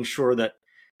was making sure that,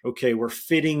 okay, we're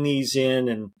fitting these in,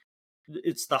 and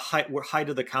it's the height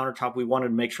of the countertop. We wanted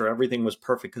to make sure everything was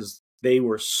perfect because they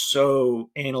were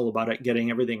so anal about it, getting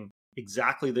everything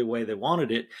exactly the way they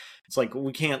wanted it. It's like,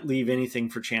 we can't leave anything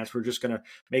for chance. We're just going to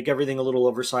make everything a little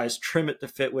oversized, trim it to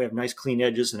fit. We have nice clean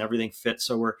edges and everything fits.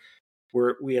 So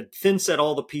we had thin set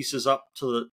all the pieces up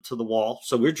to the wall.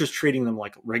 So we're just treating them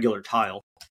like regular tile.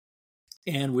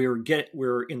 And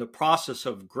we're in the process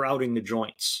of grouting the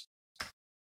joints.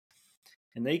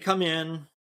 And they come in,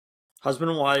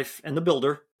 husband and wife and the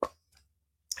builder,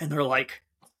 and they're like,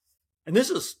 and this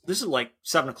is like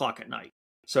 7:00 at night.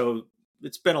 So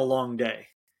it's been a long day.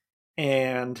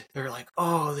 And they're like,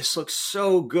 oh, this looks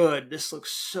so good. This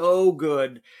looks so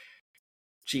good.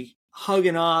 She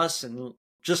hugging us and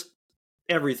just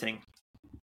everything.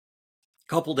 A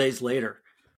couple days later,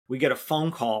 we get a phone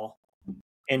call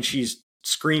and she's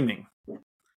screaming,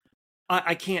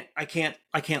 I can't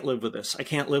live with this. I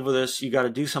can't live with this. You got to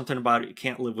do something about it. You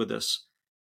can't live with this.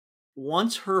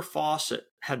 Once her faucet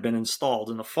had been installed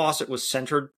and the faucet was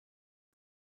centered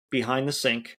behind the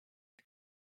sink,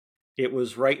 it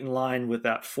was right in line with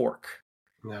that fork.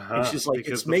 And she's like,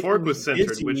 because it's the fork was centered,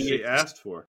 busy. which she asked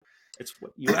for. It's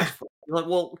what you asked for. You're like,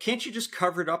 well, can't you just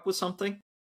cover it up with something?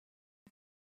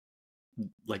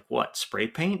 Like what? Spray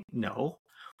paint? No.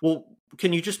 Well,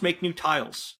 can you just make new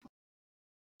tiles?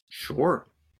 Sure.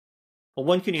 Well,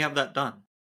 when can you have that done?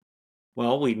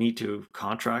 Well, we need to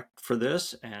contract for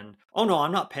this, and oh no,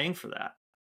 I'm not paying for that.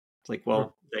 It's like,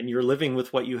 well, then you're living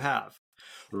with what you have.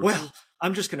 Well,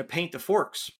 I'm just going to paint the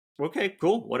forks. Okay,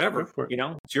 cool, whatever. You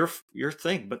know, it's your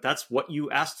thing, but that's what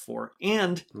you asked for,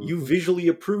 and you visually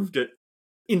approved it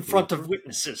in front of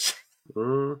witnesses.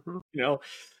 You know,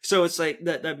 so it's like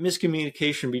that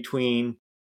miscommunication between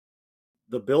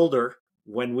the builder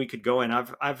when we could go in.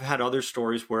 I've had other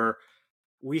stories where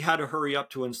we had to hurry up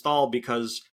to install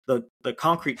because the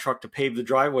concrete truck to pave the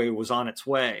driveway was on its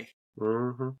way.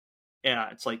 Yeah,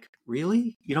 it's like,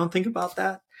 really? You don't think about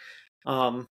that?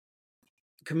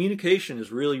 Communication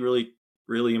is really, really,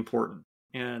 really important.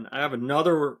 And I have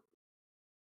another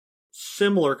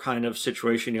similar kind of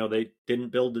situation. You know, they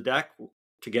didn't build the deck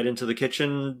to get into the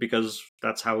kitchen because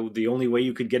that's how the only way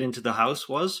you could get into the house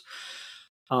was.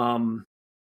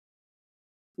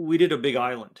 We did a big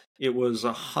island. It was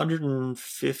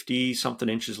 150 something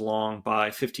inches long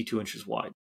by 52 inches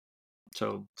wide.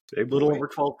 So a little over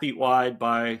 12 feet wide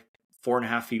by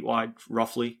 4.5 feet wide,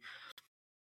 roughly.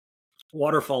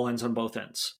 Waterfall ends on both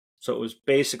ends. So it was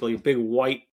basically a big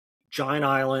white giant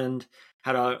island,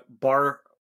 had a bar,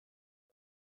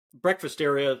 breakfast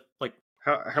area, like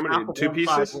how many, 2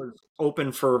 pieces? Was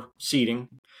open for seating.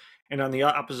 And on the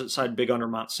opposite side, big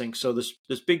undermount sink. So this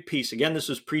big piece, again, this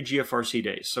was pre-GFRC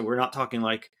days. So we're not talking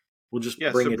like we'll just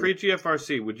bring it. So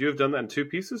pre-GFRC, would you have done that in 2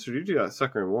 pieces, or did you do that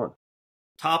sucker in 1?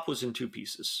 Top was in 2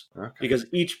 pieces because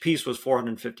each piece was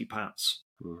 450 pounds.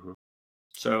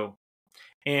 So,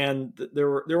 and there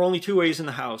were only 2 ways in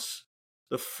the house.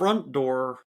 The front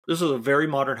door, this was a very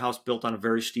modern house built on a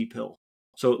very steep hill.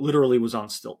 So it literally was on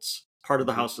stilts. Part of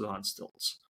the house was on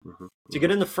stilts. To get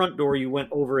in the front door, you went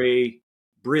over a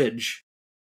bridge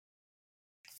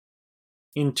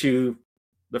into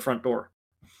the front door.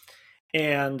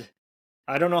 And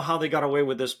I don't know how they got away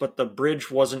with this, but the bridge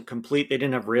wasn't complete. They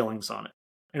didn't have railings on it.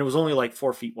 And it was only like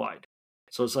 4 feet wide.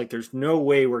 So it's like, there's no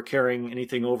way we're carrying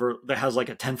anything over that has like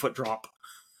a 10-foot drop.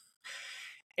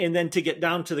 And then to get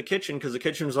down to the kitchen, because the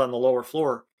kitchen was on the lower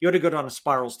floor, you had to go down a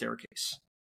spiral staircase.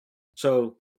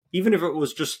 So even if it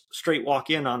was just straight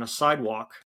walk in on a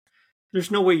sidewalk,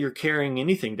 there's no way you're carrying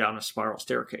anything down a spiral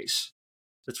staircase.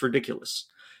 It's ridiculous.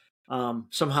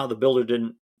 Somehow the builder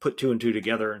didn't put 2 and 2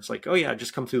 together. And it's like, oh yeah,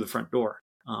 just come through the front door.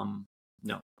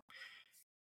 No.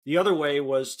 The other way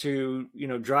was to,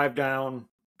 drive down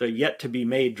the yet to be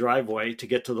made driveway to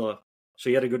get to so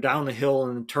you had to go down the hill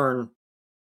and turn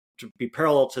to be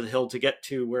parallel to the hill to get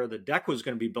to where the deck was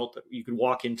going to be built that you could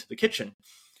walk into the kitchen.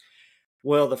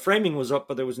 Well, the framing was up,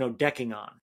 but there was no decking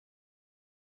on.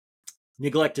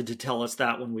 neglected to tell us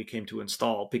that when we came to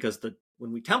install, because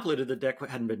when we templated, the deck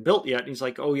hadn't been built yet. And he's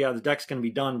like, oh yeah, the deck's going to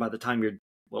be done by the time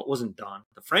well, it wasn't done.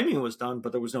 The framing was done,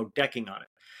 but there was no decking on it.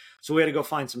 So we had to go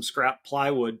find some scrap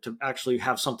plywood to actually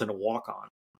have something to walk on.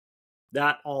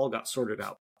 That all got sorted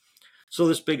out. So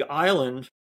this big island,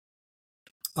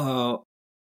 it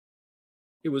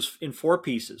was in 4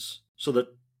 pieces. So the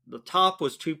top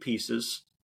was 2 pieces,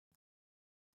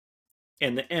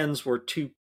 and the ends were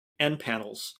 2 end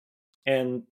panels.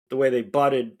 And the way they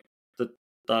butted, the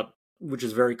which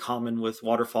is very common with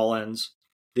waterfall ends,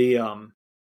 the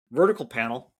vertical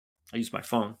panel, I use my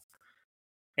phone,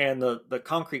 and the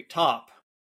concrete top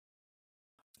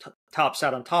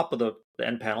sat on top of the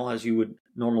end panel, as you would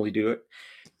normally do it,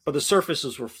 but the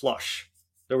surfaces were flush.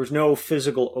 There was no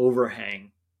physical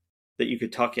overhang that you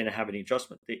could tuck in and have any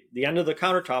adjustment. The end of the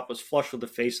countertop was flush with the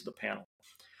face of the panel.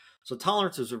 So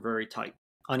tolerances are very tight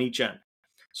on each end.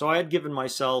 So I had given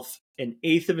myself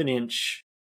 1/8 of an inch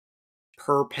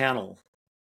per panel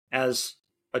as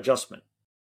adjustment.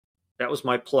 That was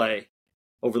my play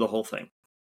over the whole thing.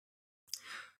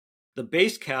 The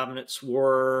base cabinets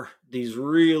were these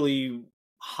really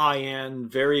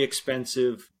high-end, very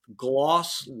expensive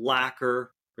gloss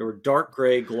lacquer. They were dark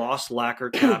gray gloss lacquer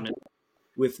cabinets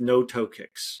with no toe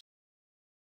kicks.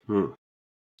 No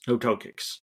toe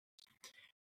kicks.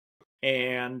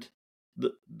 And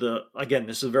again,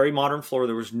 this is a very modern floor.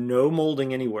 There was no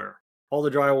molding anywhere. All the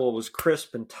drywall was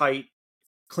crisp and tight.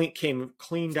 Came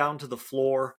clean down to the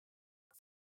floor.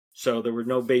 So there were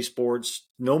no baseboards,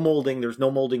 no molding. There's no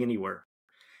molding anywhere.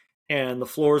 And the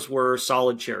floors were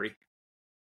solid cherry.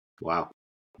 Wow.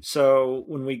 So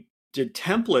when we did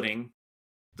templating,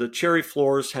 the cherry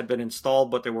floors had been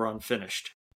installed, but they were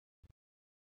unfinished.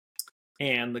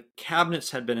 And the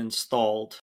cabinets had been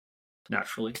installed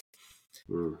naturally.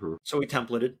 Mm-hmm. So we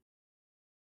templated.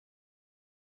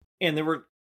 And there were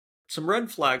some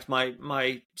red flags. My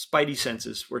spidey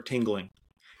senses were tingling.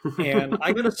 And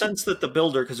I got a sense that the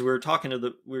builder, because we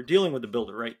were dealing with the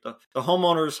builder, right? The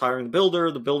homeowners hiring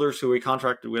the builders who we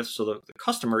contracted with. So the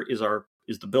customer is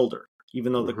the builder,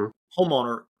 even though the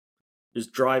homeowner is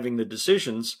driving the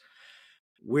decisions.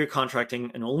 We're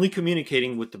contracting and only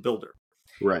communicating with the builder.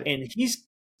 Right. And he's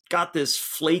got this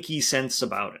flaky sense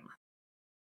about him,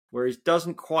 where he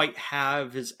doesn't quite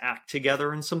have his act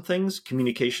together in some things.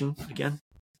 Communication again.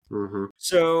 Mm-hmm.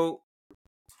 So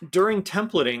during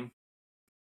templating,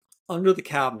 under the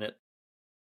cabinet,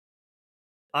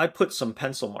 I put some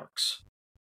pencil marks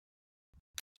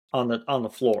on the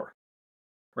floor,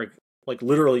 right? Like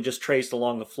literally just traced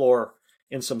along the floor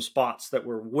in some spots that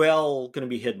were well going to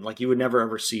be hidden, like you would never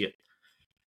ever see it.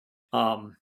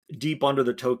 Deep under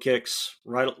the toe kicks,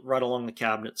 right along the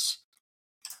cabinets.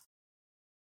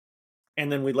 And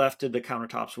then we left the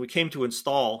countertops. We came to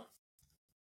install,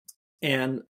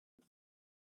 and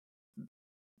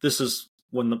this is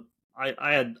when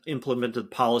I had implemented the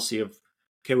policy of,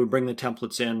 okay, we bring the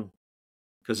templates in,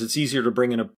 because it's easier to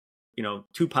bring in a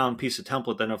 2-pound piece of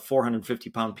template than a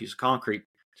 450-pound piece of concrete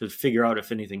to figure out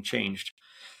if anything changed.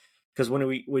 Because when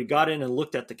we got in and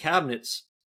looked at the cabinets,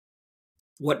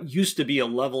 what used to be a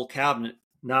level cabinet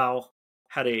now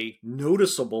had a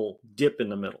noticeable dip in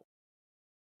the middle.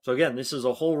 So again, this is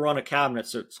a whole run of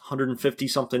cabinets that's 150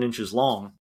 something inches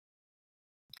long.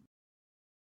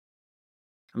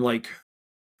 I'm like,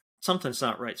 something's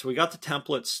not right. So we got the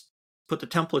templates, put the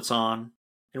templates on,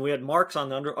 and we had marks on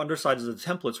the undersides of the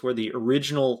templates where the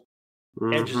original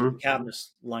edges of the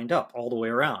cabinets lined up all the way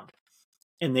around.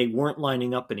 And they weren't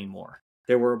lining up anymore.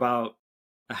 They were about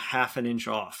 1/2 an inch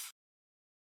off.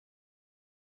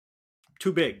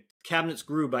 Too big. Cabinets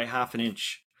grew by 1/2 an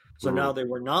inch. So now they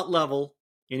were not level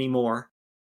anymore,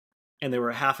 and they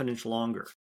were 1/2 an inch longer.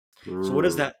 So what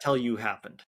does that tell you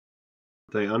happened?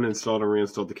 They uninstalled and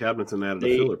reinstalled the cabinets and added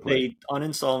a filler plate. They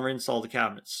uninstalled and reinstalled the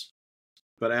cabinets.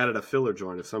 But added a filler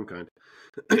joint of some kind.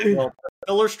 Well,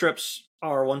 filler strips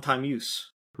are one-time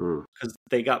use because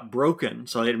they got broken,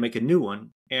 so they had to make a new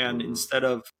one. And instead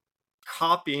of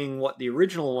copying what the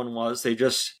original one was, they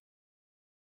just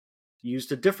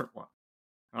used a different one.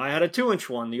 I had a 2-inch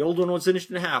one. The old one was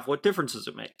 1.5 inches. What difference does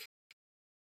it make?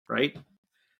 Right?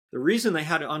 The reason they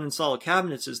had to uninstall the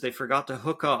cabinets is they forgot to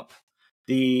hook up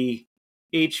the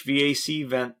HVAC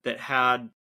vent that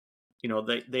had,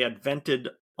 they had vented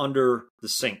under the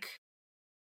sink.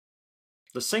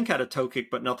 The sink had a toe kick,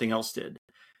 but nothing else did.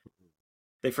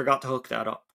 They forgot to hook that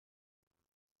up.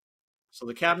 So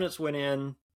the cabinets went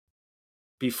in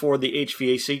before the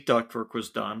HVAC ductwork was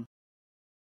done.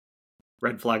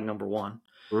 Red flag number 1.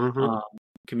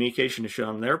 Communication issue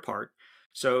on their part.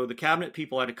 So the cabinet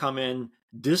people had to come in,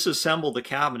 disassemble the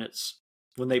cabinets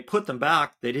when they put them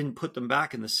back, they didn't put them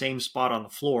back in the same spot on the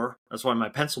floor. That's why my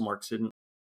pencil marks didn't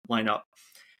line up.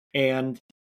 And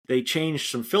they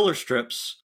changed some filler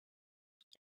strips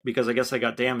because I guess they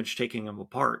got damaged taking them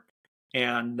apart.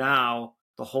 And now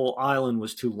the whole island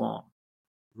was too long.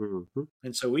 Mm-hmm.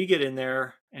 And so we get in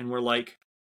there and we're like,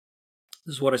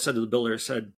 this is what I said to the builder. I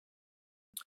said,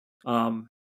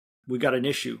 we got an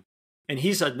issue. And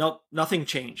he said, nope, nothing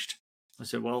changed. I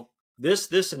said, well,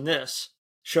 this, and this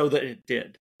show that it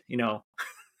did. You know,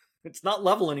 it's not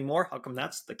level anymore. How come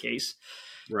that's the case?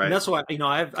 Right. And that's why, you know,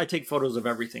 I take photos of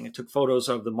everything. I took photos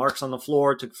of the marks on the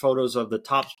floor. I took photos of the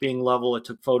tops being level. I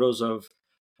took photos of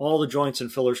all the joints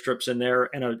and filler strips in there,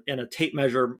 and a tape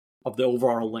measure of the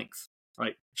overall length,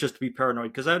 right? Just to be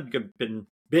paranoid, because I've been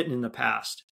bitten in the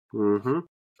past. Mm-hmm.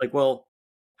 Like, well,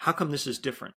 how come this is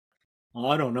different?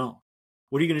 Well, I don't know.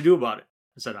 What are you going to do about it?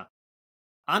 I said,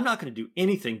 I'm not going to do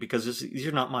anything because these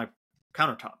are not my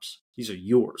countertops. These are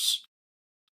yours.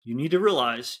 You need to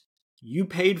realize you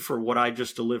paid for what I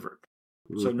just delivered.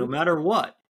 Mm-hmm. So no matter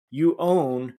what, you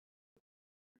own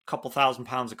a couple 1,000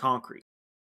 pounds of concrete.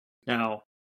 Now,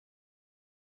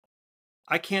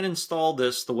 I can't install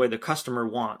this the way the customer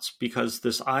wants because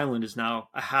this island is now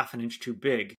a 1/2 inch too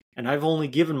big. And I've only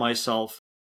given myself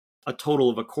a total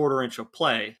of 1/4 inch of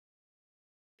play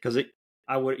because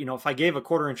I would, you know, if I gave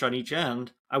 1/4 inch on each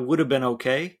end, I would have been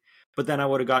okay. But then I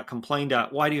would have got complained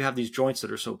at, why do you have these joints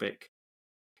that are so big?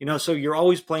 You know, so you're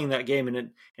always playing that game,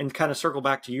 and kind of circle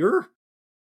back to your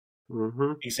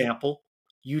example.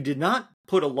 You did not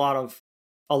put a lot of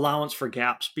allowance for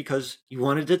gaps because you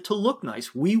wanted it to look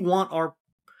nice. We want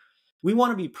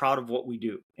to be proud of what we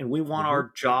do, and we want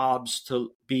our jobs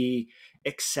to be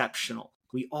exceptional.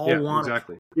 We all want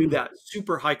to do that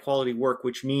super high quality work,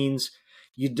 which means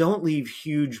you don't leave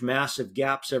huge, massive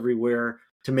gaps everywhere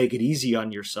to make it easy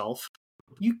on yourself.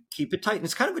 You keep it tight. And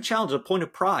it's kind of a challenge, a point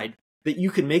of pride that you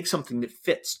can make something that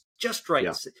fits just right.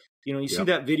 Yeah. You know, you see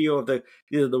that video of the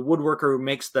woodworker who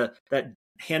makes that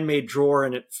handmade drawer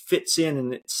and it fits in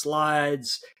and it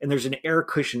slides and there's an air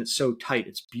cushion. It's so tight.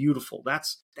 It's beautiful.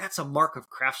 That's a mark of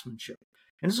craftsmanship.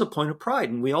 And it's a point of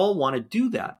pride. And we all want to do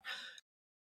that.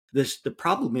 The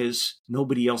problem is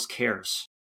nobody else cares.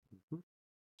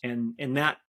 And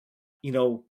that, you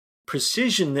know,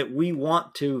 precision that we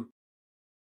want to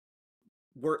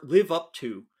live up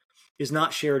to is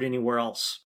not shared anywhere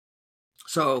else.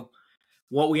 So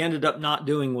what we ended up not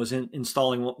doing was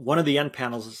installing one of the end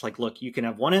panels. It's like, look, you can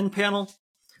have one end panel.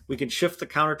 We can shift the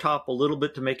countertop a little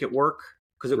bit to make it work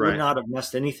because it would not have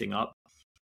messed anything up.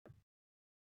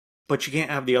 But you can't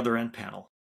have the other end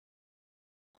panel.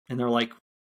 And they're like,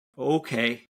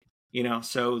 okay, you know,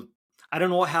 so I don't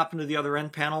know what happened to the other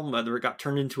end panel, whether it got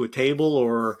turned into a table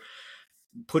or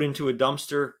put into a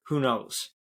dumpster, who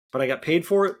knows? But I got paid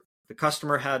for it. The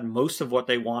customer had most of what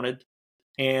they wanted.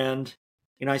 And,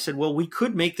 you know, I said, well, we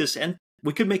could make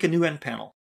a new end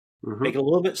panel, make it a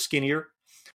little bit skinnier,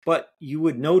 but you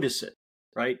would notice it,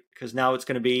 right? Because now it's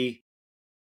going to be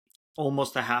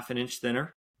almost a 1/2 inch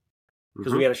thinner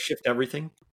because we got to shift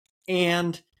everything.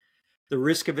 And the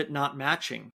risk of it not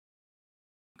matching,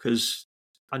 because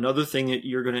another thing that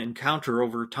you're going to encounter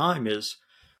over time is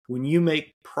when you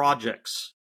make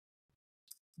projects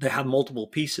that have multiple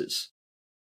pieces,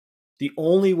 the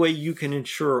only way you can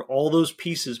ensure all those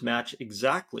pieces match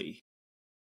exactly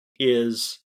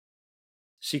is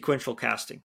sequential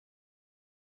casting.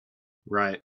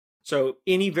 Right. So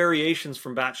any variations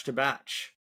from batch to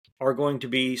batch are going to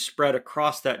be spread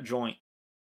across that joint.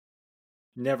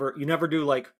 You never do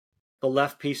like the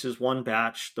left piece is one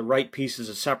batch, the right piece is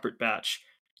a separate batch.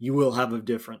 You will have a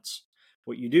difference.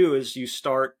 What you do is you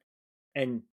start,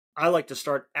 and I like to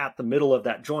start at the middle of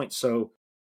that joint. So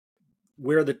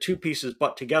where the two pieces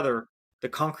butt together, the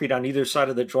concrete on either side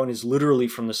of the joint is literally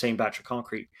from the same batch of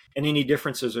concrete. And any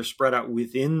differences are spread out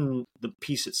within the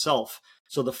piece itself.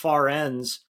 So the far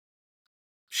ends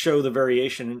show the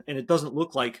variation, and it doesn't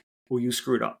look like, well, you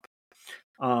screwed up.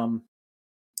 I'm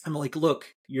like,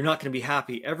 look, you're not going to be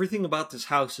happy. Everything about this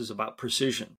house is about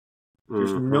precision.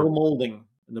 There's no molding.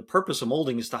 And the purpose of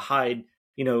molding is to hide,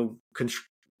 you know,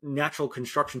 natural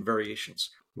construction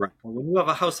variations. Right. Well, when you have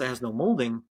a house that has no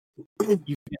molding,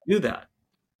 you can't do that.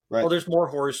 Right. Well, there's more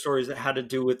horror stories that had to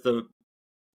do with the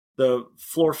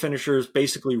floor finishers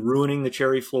basically ruining the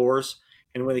cherry floors.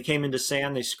 And when they came into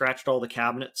sand, they scratched all the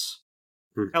cabinets.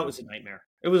 That was a nightmare.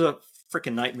 It was a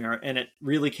freaking nightmare. And it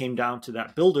really came down to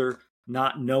that builder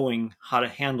not knowing how to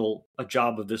handle a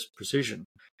job of this precision.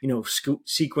 You know,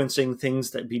 sequencing things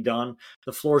that be done.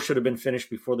 The floor should have been finished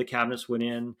before the cabinets went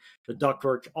in. The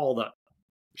ductwork, all that.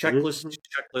 Checklist.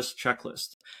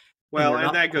 Well, they're and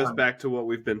not that goes fun. back to what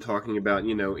we've been talking about,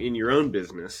 in your own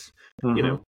business.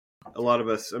 Mhm. A lot of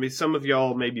us, I mean, some of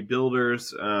y'all may be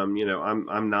builders, I'm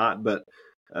not, but,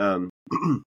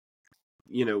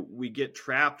 we get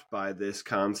trapped by this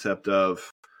concept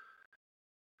of,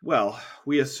 well,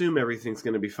 we assume everything's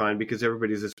going to be fine because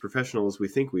everybody's as professional as we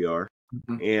think we are.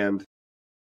 Mhm. And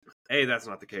A, that's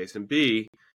not the case. And B,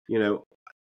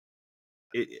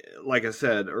 like I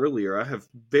said earlier, I have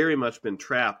very much been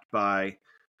trapped by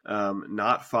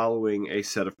not following a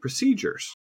set of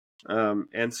procedures.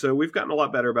 And so we've gotten a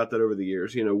lot better about that over the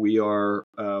years. We are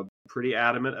pretty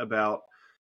adamant about,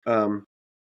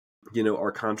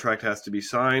 our contract has to be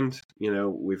signed.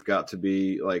 We've got to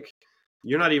be like,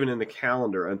 you're not even in the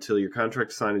calendar until your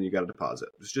contract's signed and you got a deposit.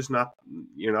 It's just not,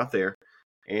 you're not there.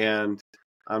 And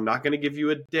I'm not going to give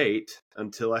you a date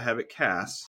until I have it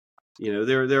cast.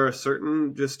 There are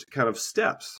certain just kind of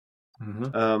steps.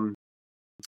 Mhm.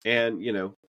 And,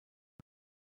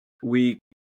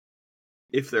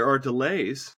 if there are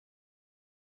delays,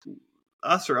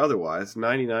 us or otherwise,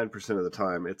 99% of the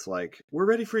time, it's like, we're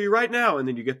ready for you right now. And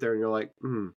then you get there and you're like,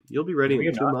 you'll be ready No, in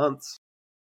you're 2 not. months.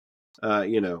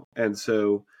 And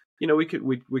so,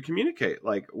 we communicate,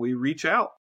 like we reach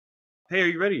out. Hey, are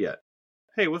you ready yet?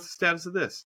 Hey, what's the status of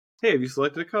this? Hey, have you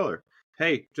selected a color?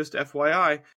 Hey, just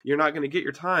FYI, you're not going to get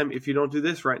your time if you don't do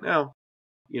this right now.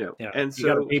 Yeah, And you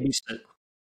got to so, babysit.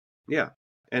 yeah.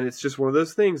 And it's just one of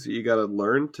those things that you got to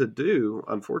learn to do,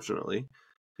 unfortunately,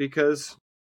 because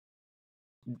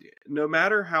no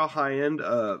matter how high end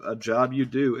a job you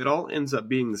do, it all ends up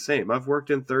being the same. I've worked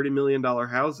in $30 million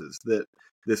houses that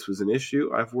this was an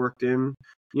issue. I've worked in,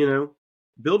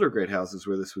 builder grade houses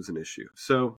where this was an issue.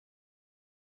 So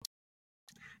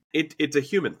it's a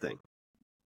human thing.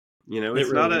 It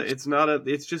really is.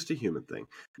 It's just a human thing.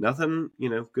 Nothing,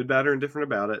 good, bad, or indifferent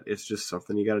about it. It's just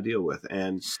something you got to deal with.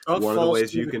 And Stuff one of the falls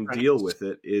ways through you the can cracks. deal with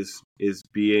it is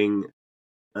being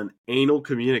an anal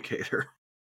communicator.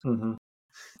 Mhm.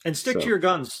 And stick to So, your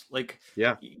guns. Like,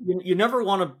 yeah. you never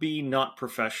want to be not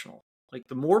professional. Like,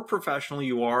 the more professional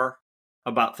you are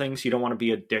about things, you don't want to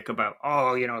be a dick about,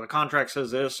 oh, the contract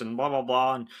says this and blah blah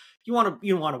blah. And you want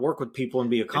to work with people and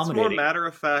be It's more accommodating. matter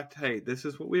of fact. Hey, this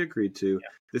is what we agreed to. Yeah.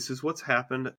 This is what's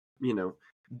happened.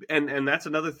 And that's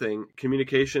another thing.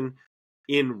 Communication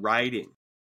in writing.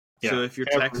 So Yeah. if you're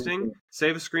texting,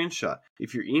 save a screenshot.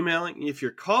 If you're emailing, if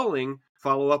you're calling,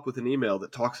 follow up with an email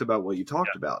that talks about what you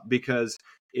talked about. Because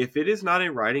if it is not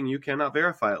in writing, you cannot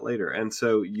verify it later, and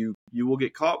so you will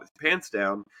get caught with pants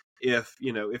down if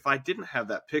I didn't have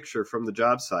that picture from the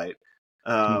job site,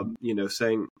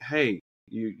 saying, hey,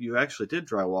 you actually did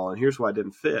drywall, and here's why it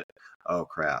didn't fit. Oh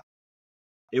crap!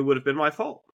 It would have been my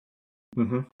fault.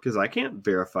 Because I can't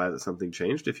verify that something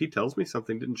changed. If he tells me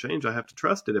something didn't change, I have to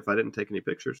trust it if I didn't take any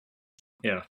pictures.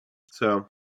 Yeah. So,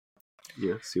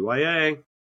 CYA.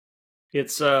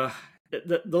 It's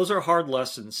those are hard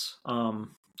lessons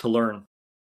to learn.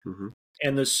 Mm-hmm.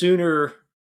 And the sooner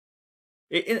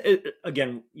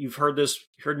again, you've heard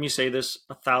me say this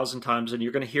 1,000 times, and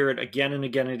you're going to hear it again and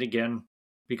again and again,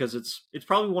 because it's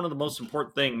probably one of the most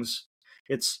important things.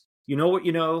 It's what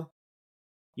you know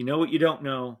what you don't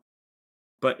know,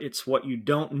 but it's what you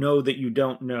don't know that you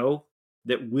don't know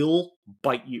that will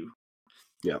bite you.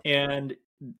 Yeah. And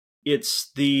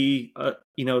it's the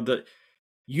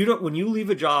you don't, when you leave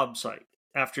a job site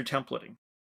after templating,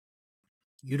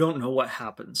 you don't know what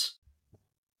happens.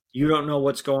 You don't know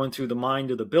what's going through the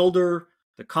mind of the builder,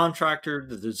 the contractor,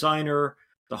 the designer,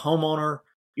 the homeowner.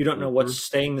 You don't know what's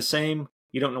staying the same.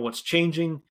 You don't know what's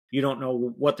changing. You don't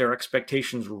know what their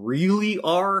expectations really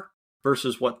are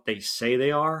versus what they say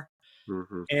they are.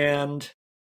 Mm-hmm. And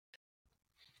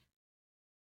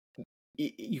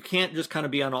you can't just kind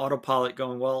of be on autopilot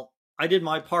going, well, I did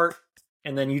my part,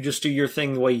 and then you just do your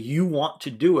thing the way you want to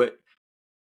do it,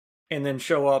 and then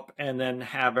show up and then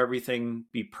have everything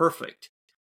be perfect.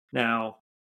 Now,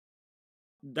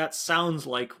 that sounds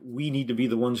like we need to be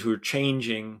the ones who are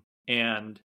changing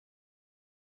and,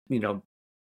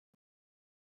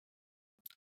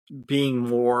 being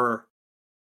more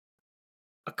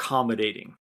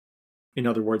accommodating. In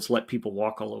other words, let people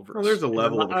walk all over us. Well, there's a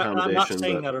level of accommodation. I'm not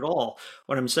saying that at all.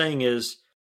 What I'm saying is,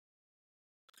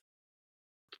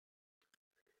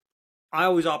 I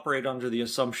always operate under the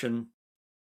assumption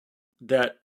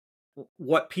that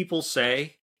what people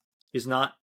say is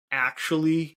not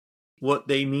actually what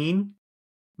they mean.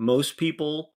 Most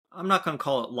people, I'm not going to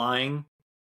call it lying,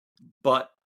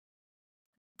 but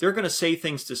they're going to say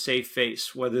things to save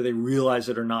face, whether they realize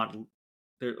it or not.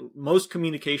 Most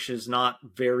communication is not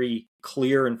very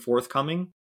clear and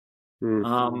forthcoming.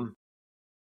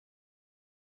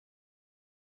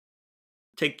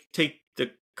 Take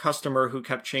the customer who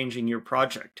kept changing your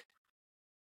project.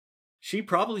 She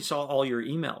probably saw all your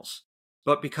emails,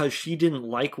 but because she didn't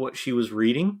like what she was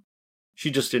reading, she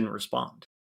just didn't respond.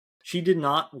 She did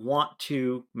not want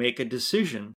to make a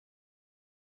decision.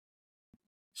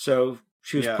 So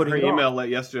she was putting her it email off.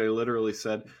 yesterday literally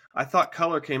said, "I thought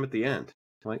color came at the end."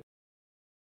 Like,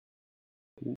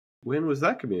 when was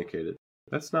that communicated?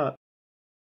 That's not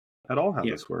at all how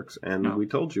this works. And we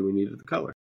told you we needed the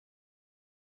color.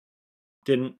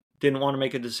 Didn't want to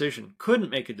make a decision.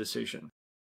 Couldn't make a decision.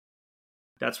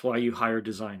 That's why you hire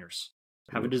designers.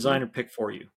 Have a designer pick for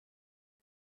you.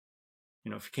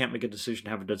 If you can't make a decision,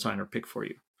 have a designer pick for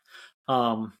you.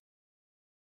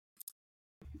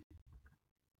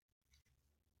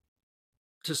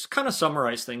 To kind of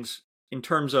summarize things in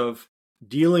terms of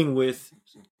dealing with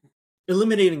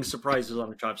eliminating surprises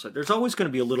on a job site, there's always going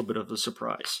to be a little bit of a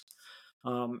surprise.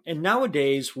 And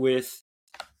nowadays with,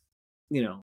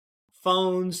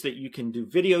 phones that you can do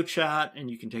video chat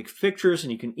and you can take pictures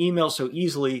and you can email so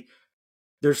easily,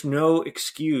 there's no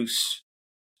excuse.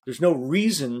 There's no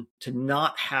reason to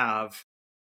not have,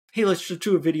 hey, let's just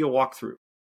do a video walkthrough.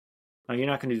 Now, you're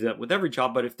not going to do that with every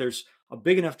job, but if there's a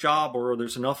big enough job or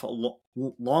there's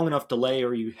long enough delay,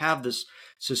 or you have this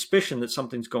suspicion that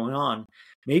something's going on,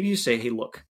 maybe you say, hey,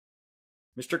 look,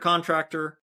 Mr.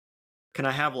 Contractor, can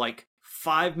I have like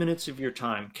 5 minutes of your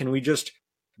time? Can we just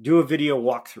do a video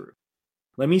walkthrough?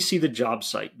 Let me see the job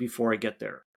site before I get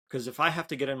there. Because if I have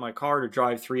to get in my car to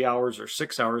drive 3 hours or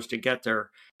 6 hours to get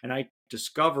there, and I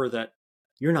discover that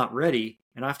you're not ready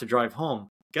and I have to drive home,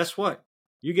 guess what?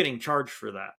 You're getting charged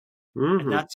for that.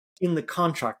 And that's in the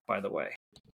contract, by the way,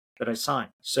 that I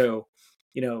signed. So,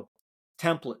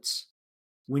 templates.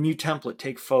 When you template,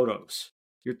 take photos.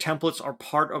 Your templates are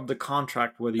part of the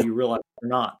contract, whether you realize it or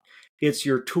not. It's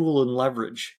your tool and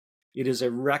leverage. It is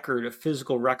a record, a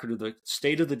physical record of the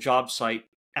state of the job site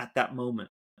at that moment.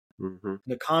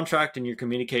 The contract and your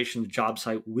communication to the job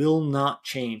site will not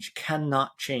change,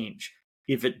 cannot change.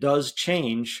 If it does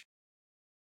change,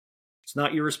 it's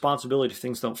not your responsibility if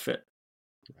things don't fit.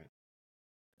 Right.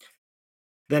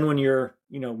 Then when you're,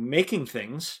 making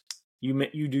things,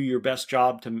 you do your best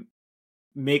job to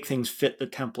make things fit the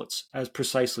templates as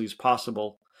precisely as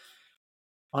possible.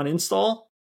 On install,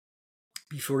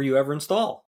 before you ever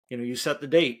install, you set the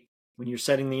date. When you're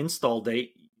setting the install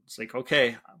date, it's like,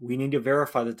 okay, we need to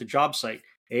verify that the job site,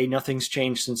 A, nothing's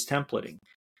changed since templating.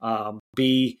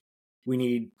 B, we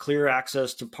need clear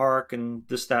access to park and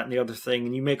this, that, and the other thing.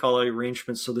 And you make all the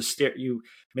arrangements so you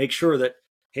make sure that,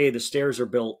 hey, the stairs are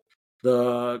built.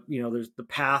 There's the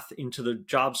path into the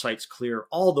job site's clear.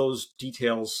 All those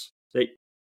details that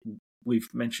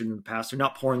we've mentioned in the past. They're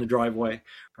not pouring the driveway,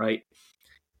 right?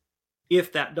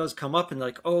 If that does come up and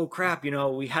like, oh crap,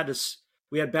 we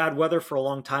had bad weather for a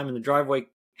long time and the driveway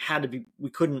had to be,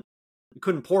 we couldn't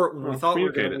pour it when we thought we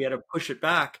had to push it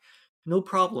back. No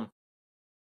problem.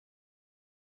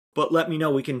 But let me know.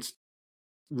 We can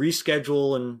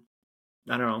reschedule and,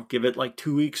 I don't know, give it like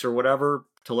 2 weeks or whatever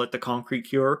to let the concrete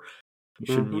cure. You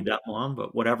shouldn't need that long,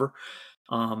 but whatever.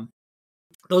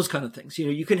 Those kind of things.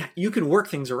 You can work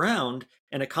things around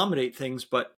and accommodate things,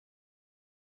 but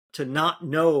to not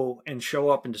know and show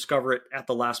up and discover it at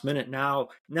the last minute, now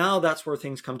that's where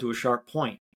things come to a sharp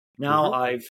point. Now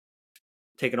I've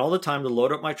taken all the time to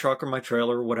load up my truck or my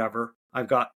trailer or whatever. I've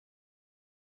got,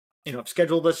 I've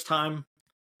scheduled this time.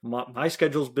 My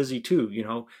schedule's busy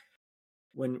too.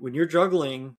 When you're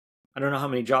juggling, I don't know how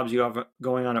many jobs you have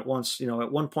going on at once.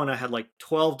 At one point I had like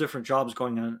 12 different jobs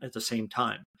going on at the same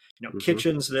time.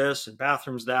 Kitchens this and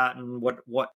bathrooms that and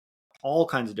what all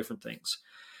kinds of different things.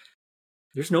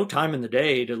 There's no time in the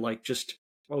day to like just,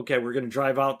 okay, we're going to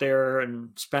drive out there and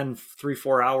spend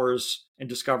 3-4 hours and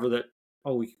discover that,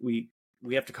 oh, we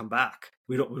have to come back.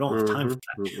 We don't have time for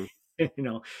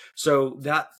that. So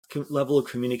that level of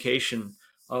communication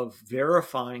of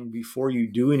verifying before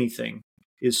you do anything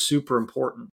is super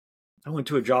important. I went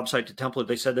to a job site to template.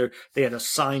 They said they had a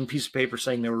signed piece of paper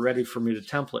saying they were ready for me to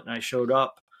template. And I showed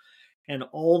up and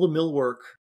all the millwork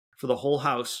for the whole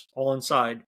house, all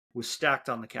inside, was stacked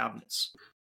on the cabinets.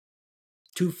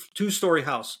 Two-story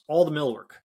house, all the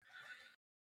millwork.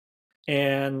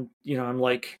 And, I'm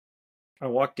like, I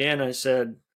walked in, I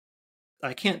said,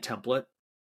 I can't template.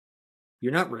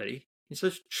 You're not ready. He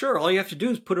says, sure, all you have to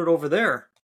do is put it over there.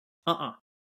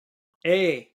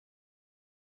 A,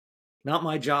 not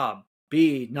my job.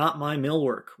 B, not my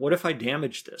millwork. What if I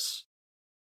damage this?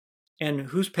 And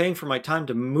who's paying for my time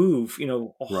to move,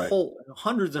 whole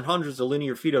hundreds and hundreds of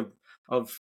linear feet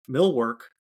of millwork,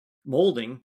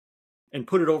 molding, and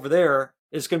put it over there?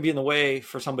 It's going to be in the way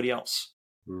for somebody else.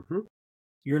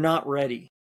 You're not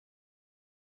ready.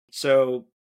 So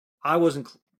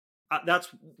that's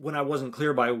when I wasn't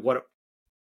clear by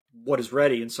what is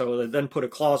ready. And so I then put a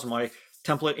clause in my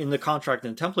template in the contract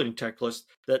and templating checklist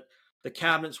that the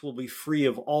cabinets will be free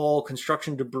of all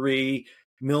construction debris,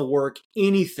 millwork,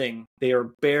 anything. They are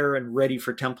bare and ready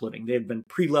for templating. They've been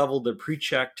pre-leveled, they're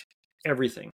pre-checked,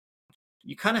 everything.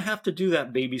 You kind of have to do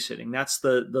that babysitting. That's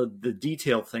the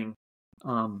detail thing.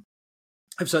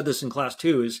 I've said this in class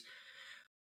too, is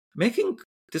making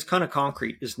this kind of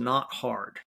concrete is not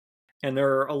hard. And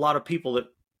there are a lot of people that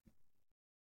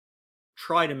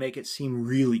try to make it seem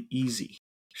really easy.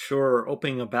 Sure,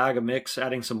 opening a bag of mix,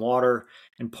 adding some water,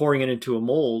 and pouring it into a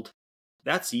mold,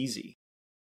 that's easy.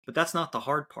 But that's not the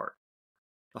hard part.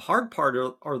 The hard part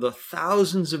are the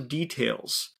thousands of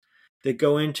details that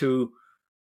go into,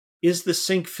 is the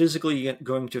sink physically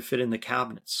going to fit in the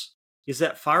cabinets? Is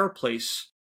that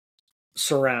fireplace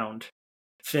surround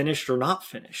finished or not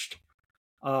finished?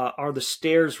 Are the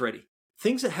stairs ready?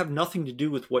 Things that have nothing to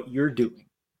do with what you're doing,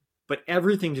 but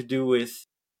everything to do with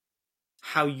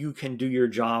how you can do your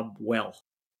job well,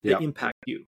 that impact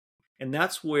you. And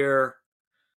that's where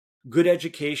good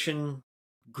education,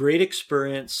 great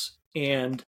experience,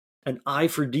 and an eye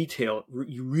for detail,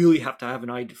 you really have to have an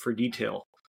eye for detail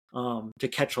to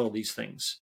catch all these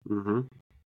things. Mm-hmm.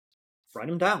 Write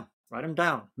them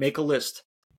down, make a list.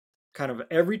 Kind of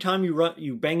every time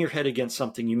you bang your head against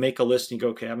something, you make a list and you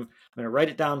go, okay, I'm going to write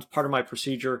it down as part of my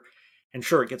procedure. And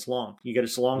sure, it gets long. You get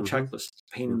this long checklist. It's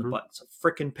a pain in the butt. It's a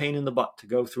freaking pain in the butt to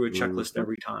go through a checklist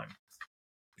every time.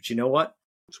 But you know what?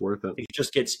 It's worth it. It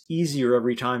just gets easier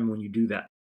every time when you do that.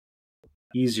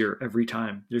 Easier every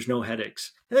time. There's no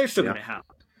headaches. And they're still going to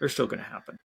happen. They're still going to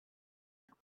happen.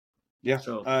 Yeah.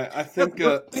 So I think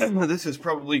this is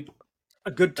probably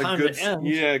a good time to end.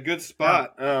 Yeah, a good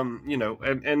spot.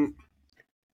 And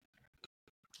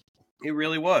it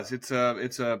really was. It's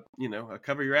a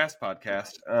cover your ass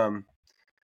podcast.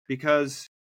 Because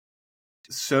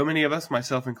so many of us,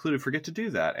 myself included, forget to do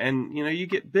that. And, you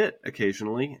get bit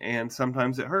occasionally and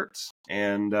sometimes it hurts.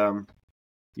 And,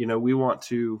 we want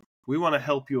to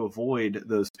help you avoid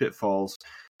those pitfalls.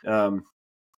 And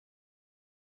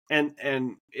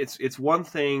it's one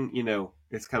thing,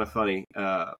 it's kind of funny.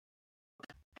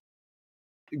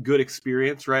 Good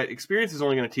experience, right? Experience is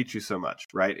only going to teach you so much,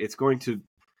 right?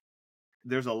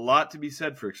 There's a lot to be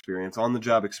said for experience.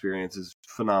 On-the-job experience is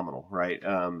phenomenal, right?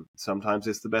 Sometimes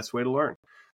it's the best way to learn.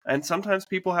 And sometimes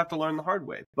people have to learn the hard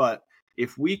way. But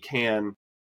if we can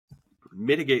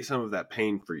mitigate some of that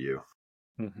pain for you,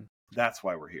 that's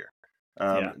why we're here.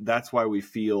 That's why we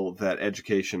feel that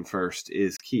education first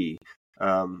is key,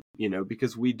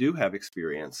 because we do have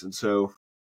experience. And so,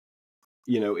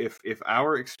 if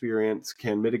our experience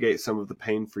can mitigate some of the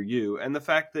pain for you, and the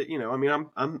fact that,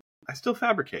 I still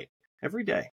fabricate every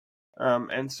day.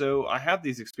 And so I have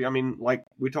these experiences. Like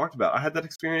we talked about, I had that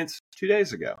experience 2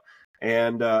 days ago.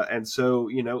 And so,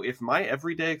 if my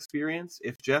everyday experience,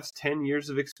 if Jeff's 10 years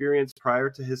of experience prior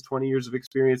to his 20 years of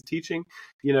experience teaching,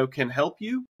 can help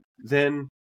you, then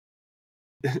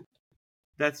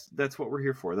that's what we're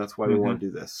here for. That's why we want to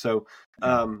do this. So,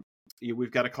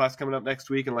 we've got a class coming up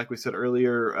next week. And like we said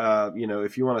earlier,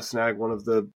 if you want to snag one of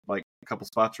the couple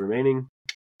spots remaining,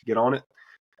 get on it.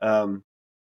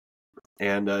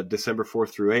 And December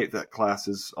 4th through 8th, that class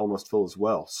is almost full as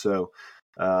well. So,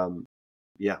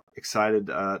 excited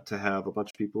to have a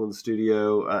bunch of people in the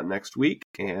studio next week.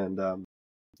 And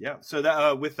so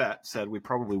that with that said, we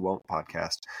probably won't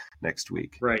podcast next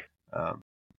week, right?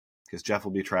 Because Jeff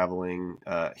will be traveling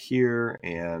here,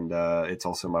 and it's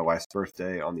also my wife's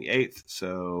birthday on the 8th,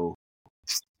 so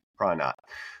probably not.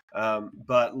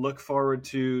 But look forward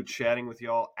to chatting with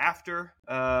y'all after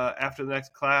the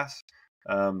next class.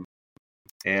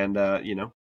 And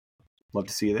love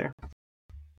to see you there.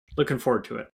 Looking forward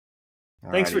to it.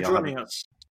 Thanks for joining us.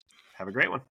 Have a great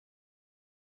one.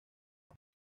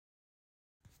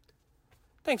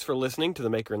 Thanks for listening to the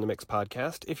Maker in the Mix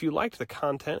podcast. If you liked the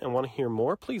content and want to hear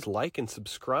more, please like and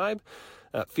subscribe.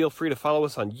 Feel free to follow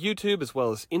us on YouTube as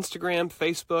well as Instagram,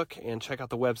 Facebook, and check out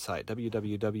the website,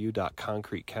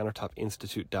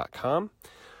 www.concretecountertopinstitute.com.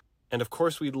 And of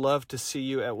course, we'd love to see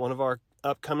you at one of our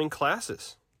upcoming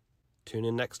classes. Tune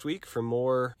in next week for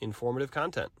more informative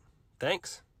content.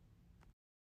 Thanks.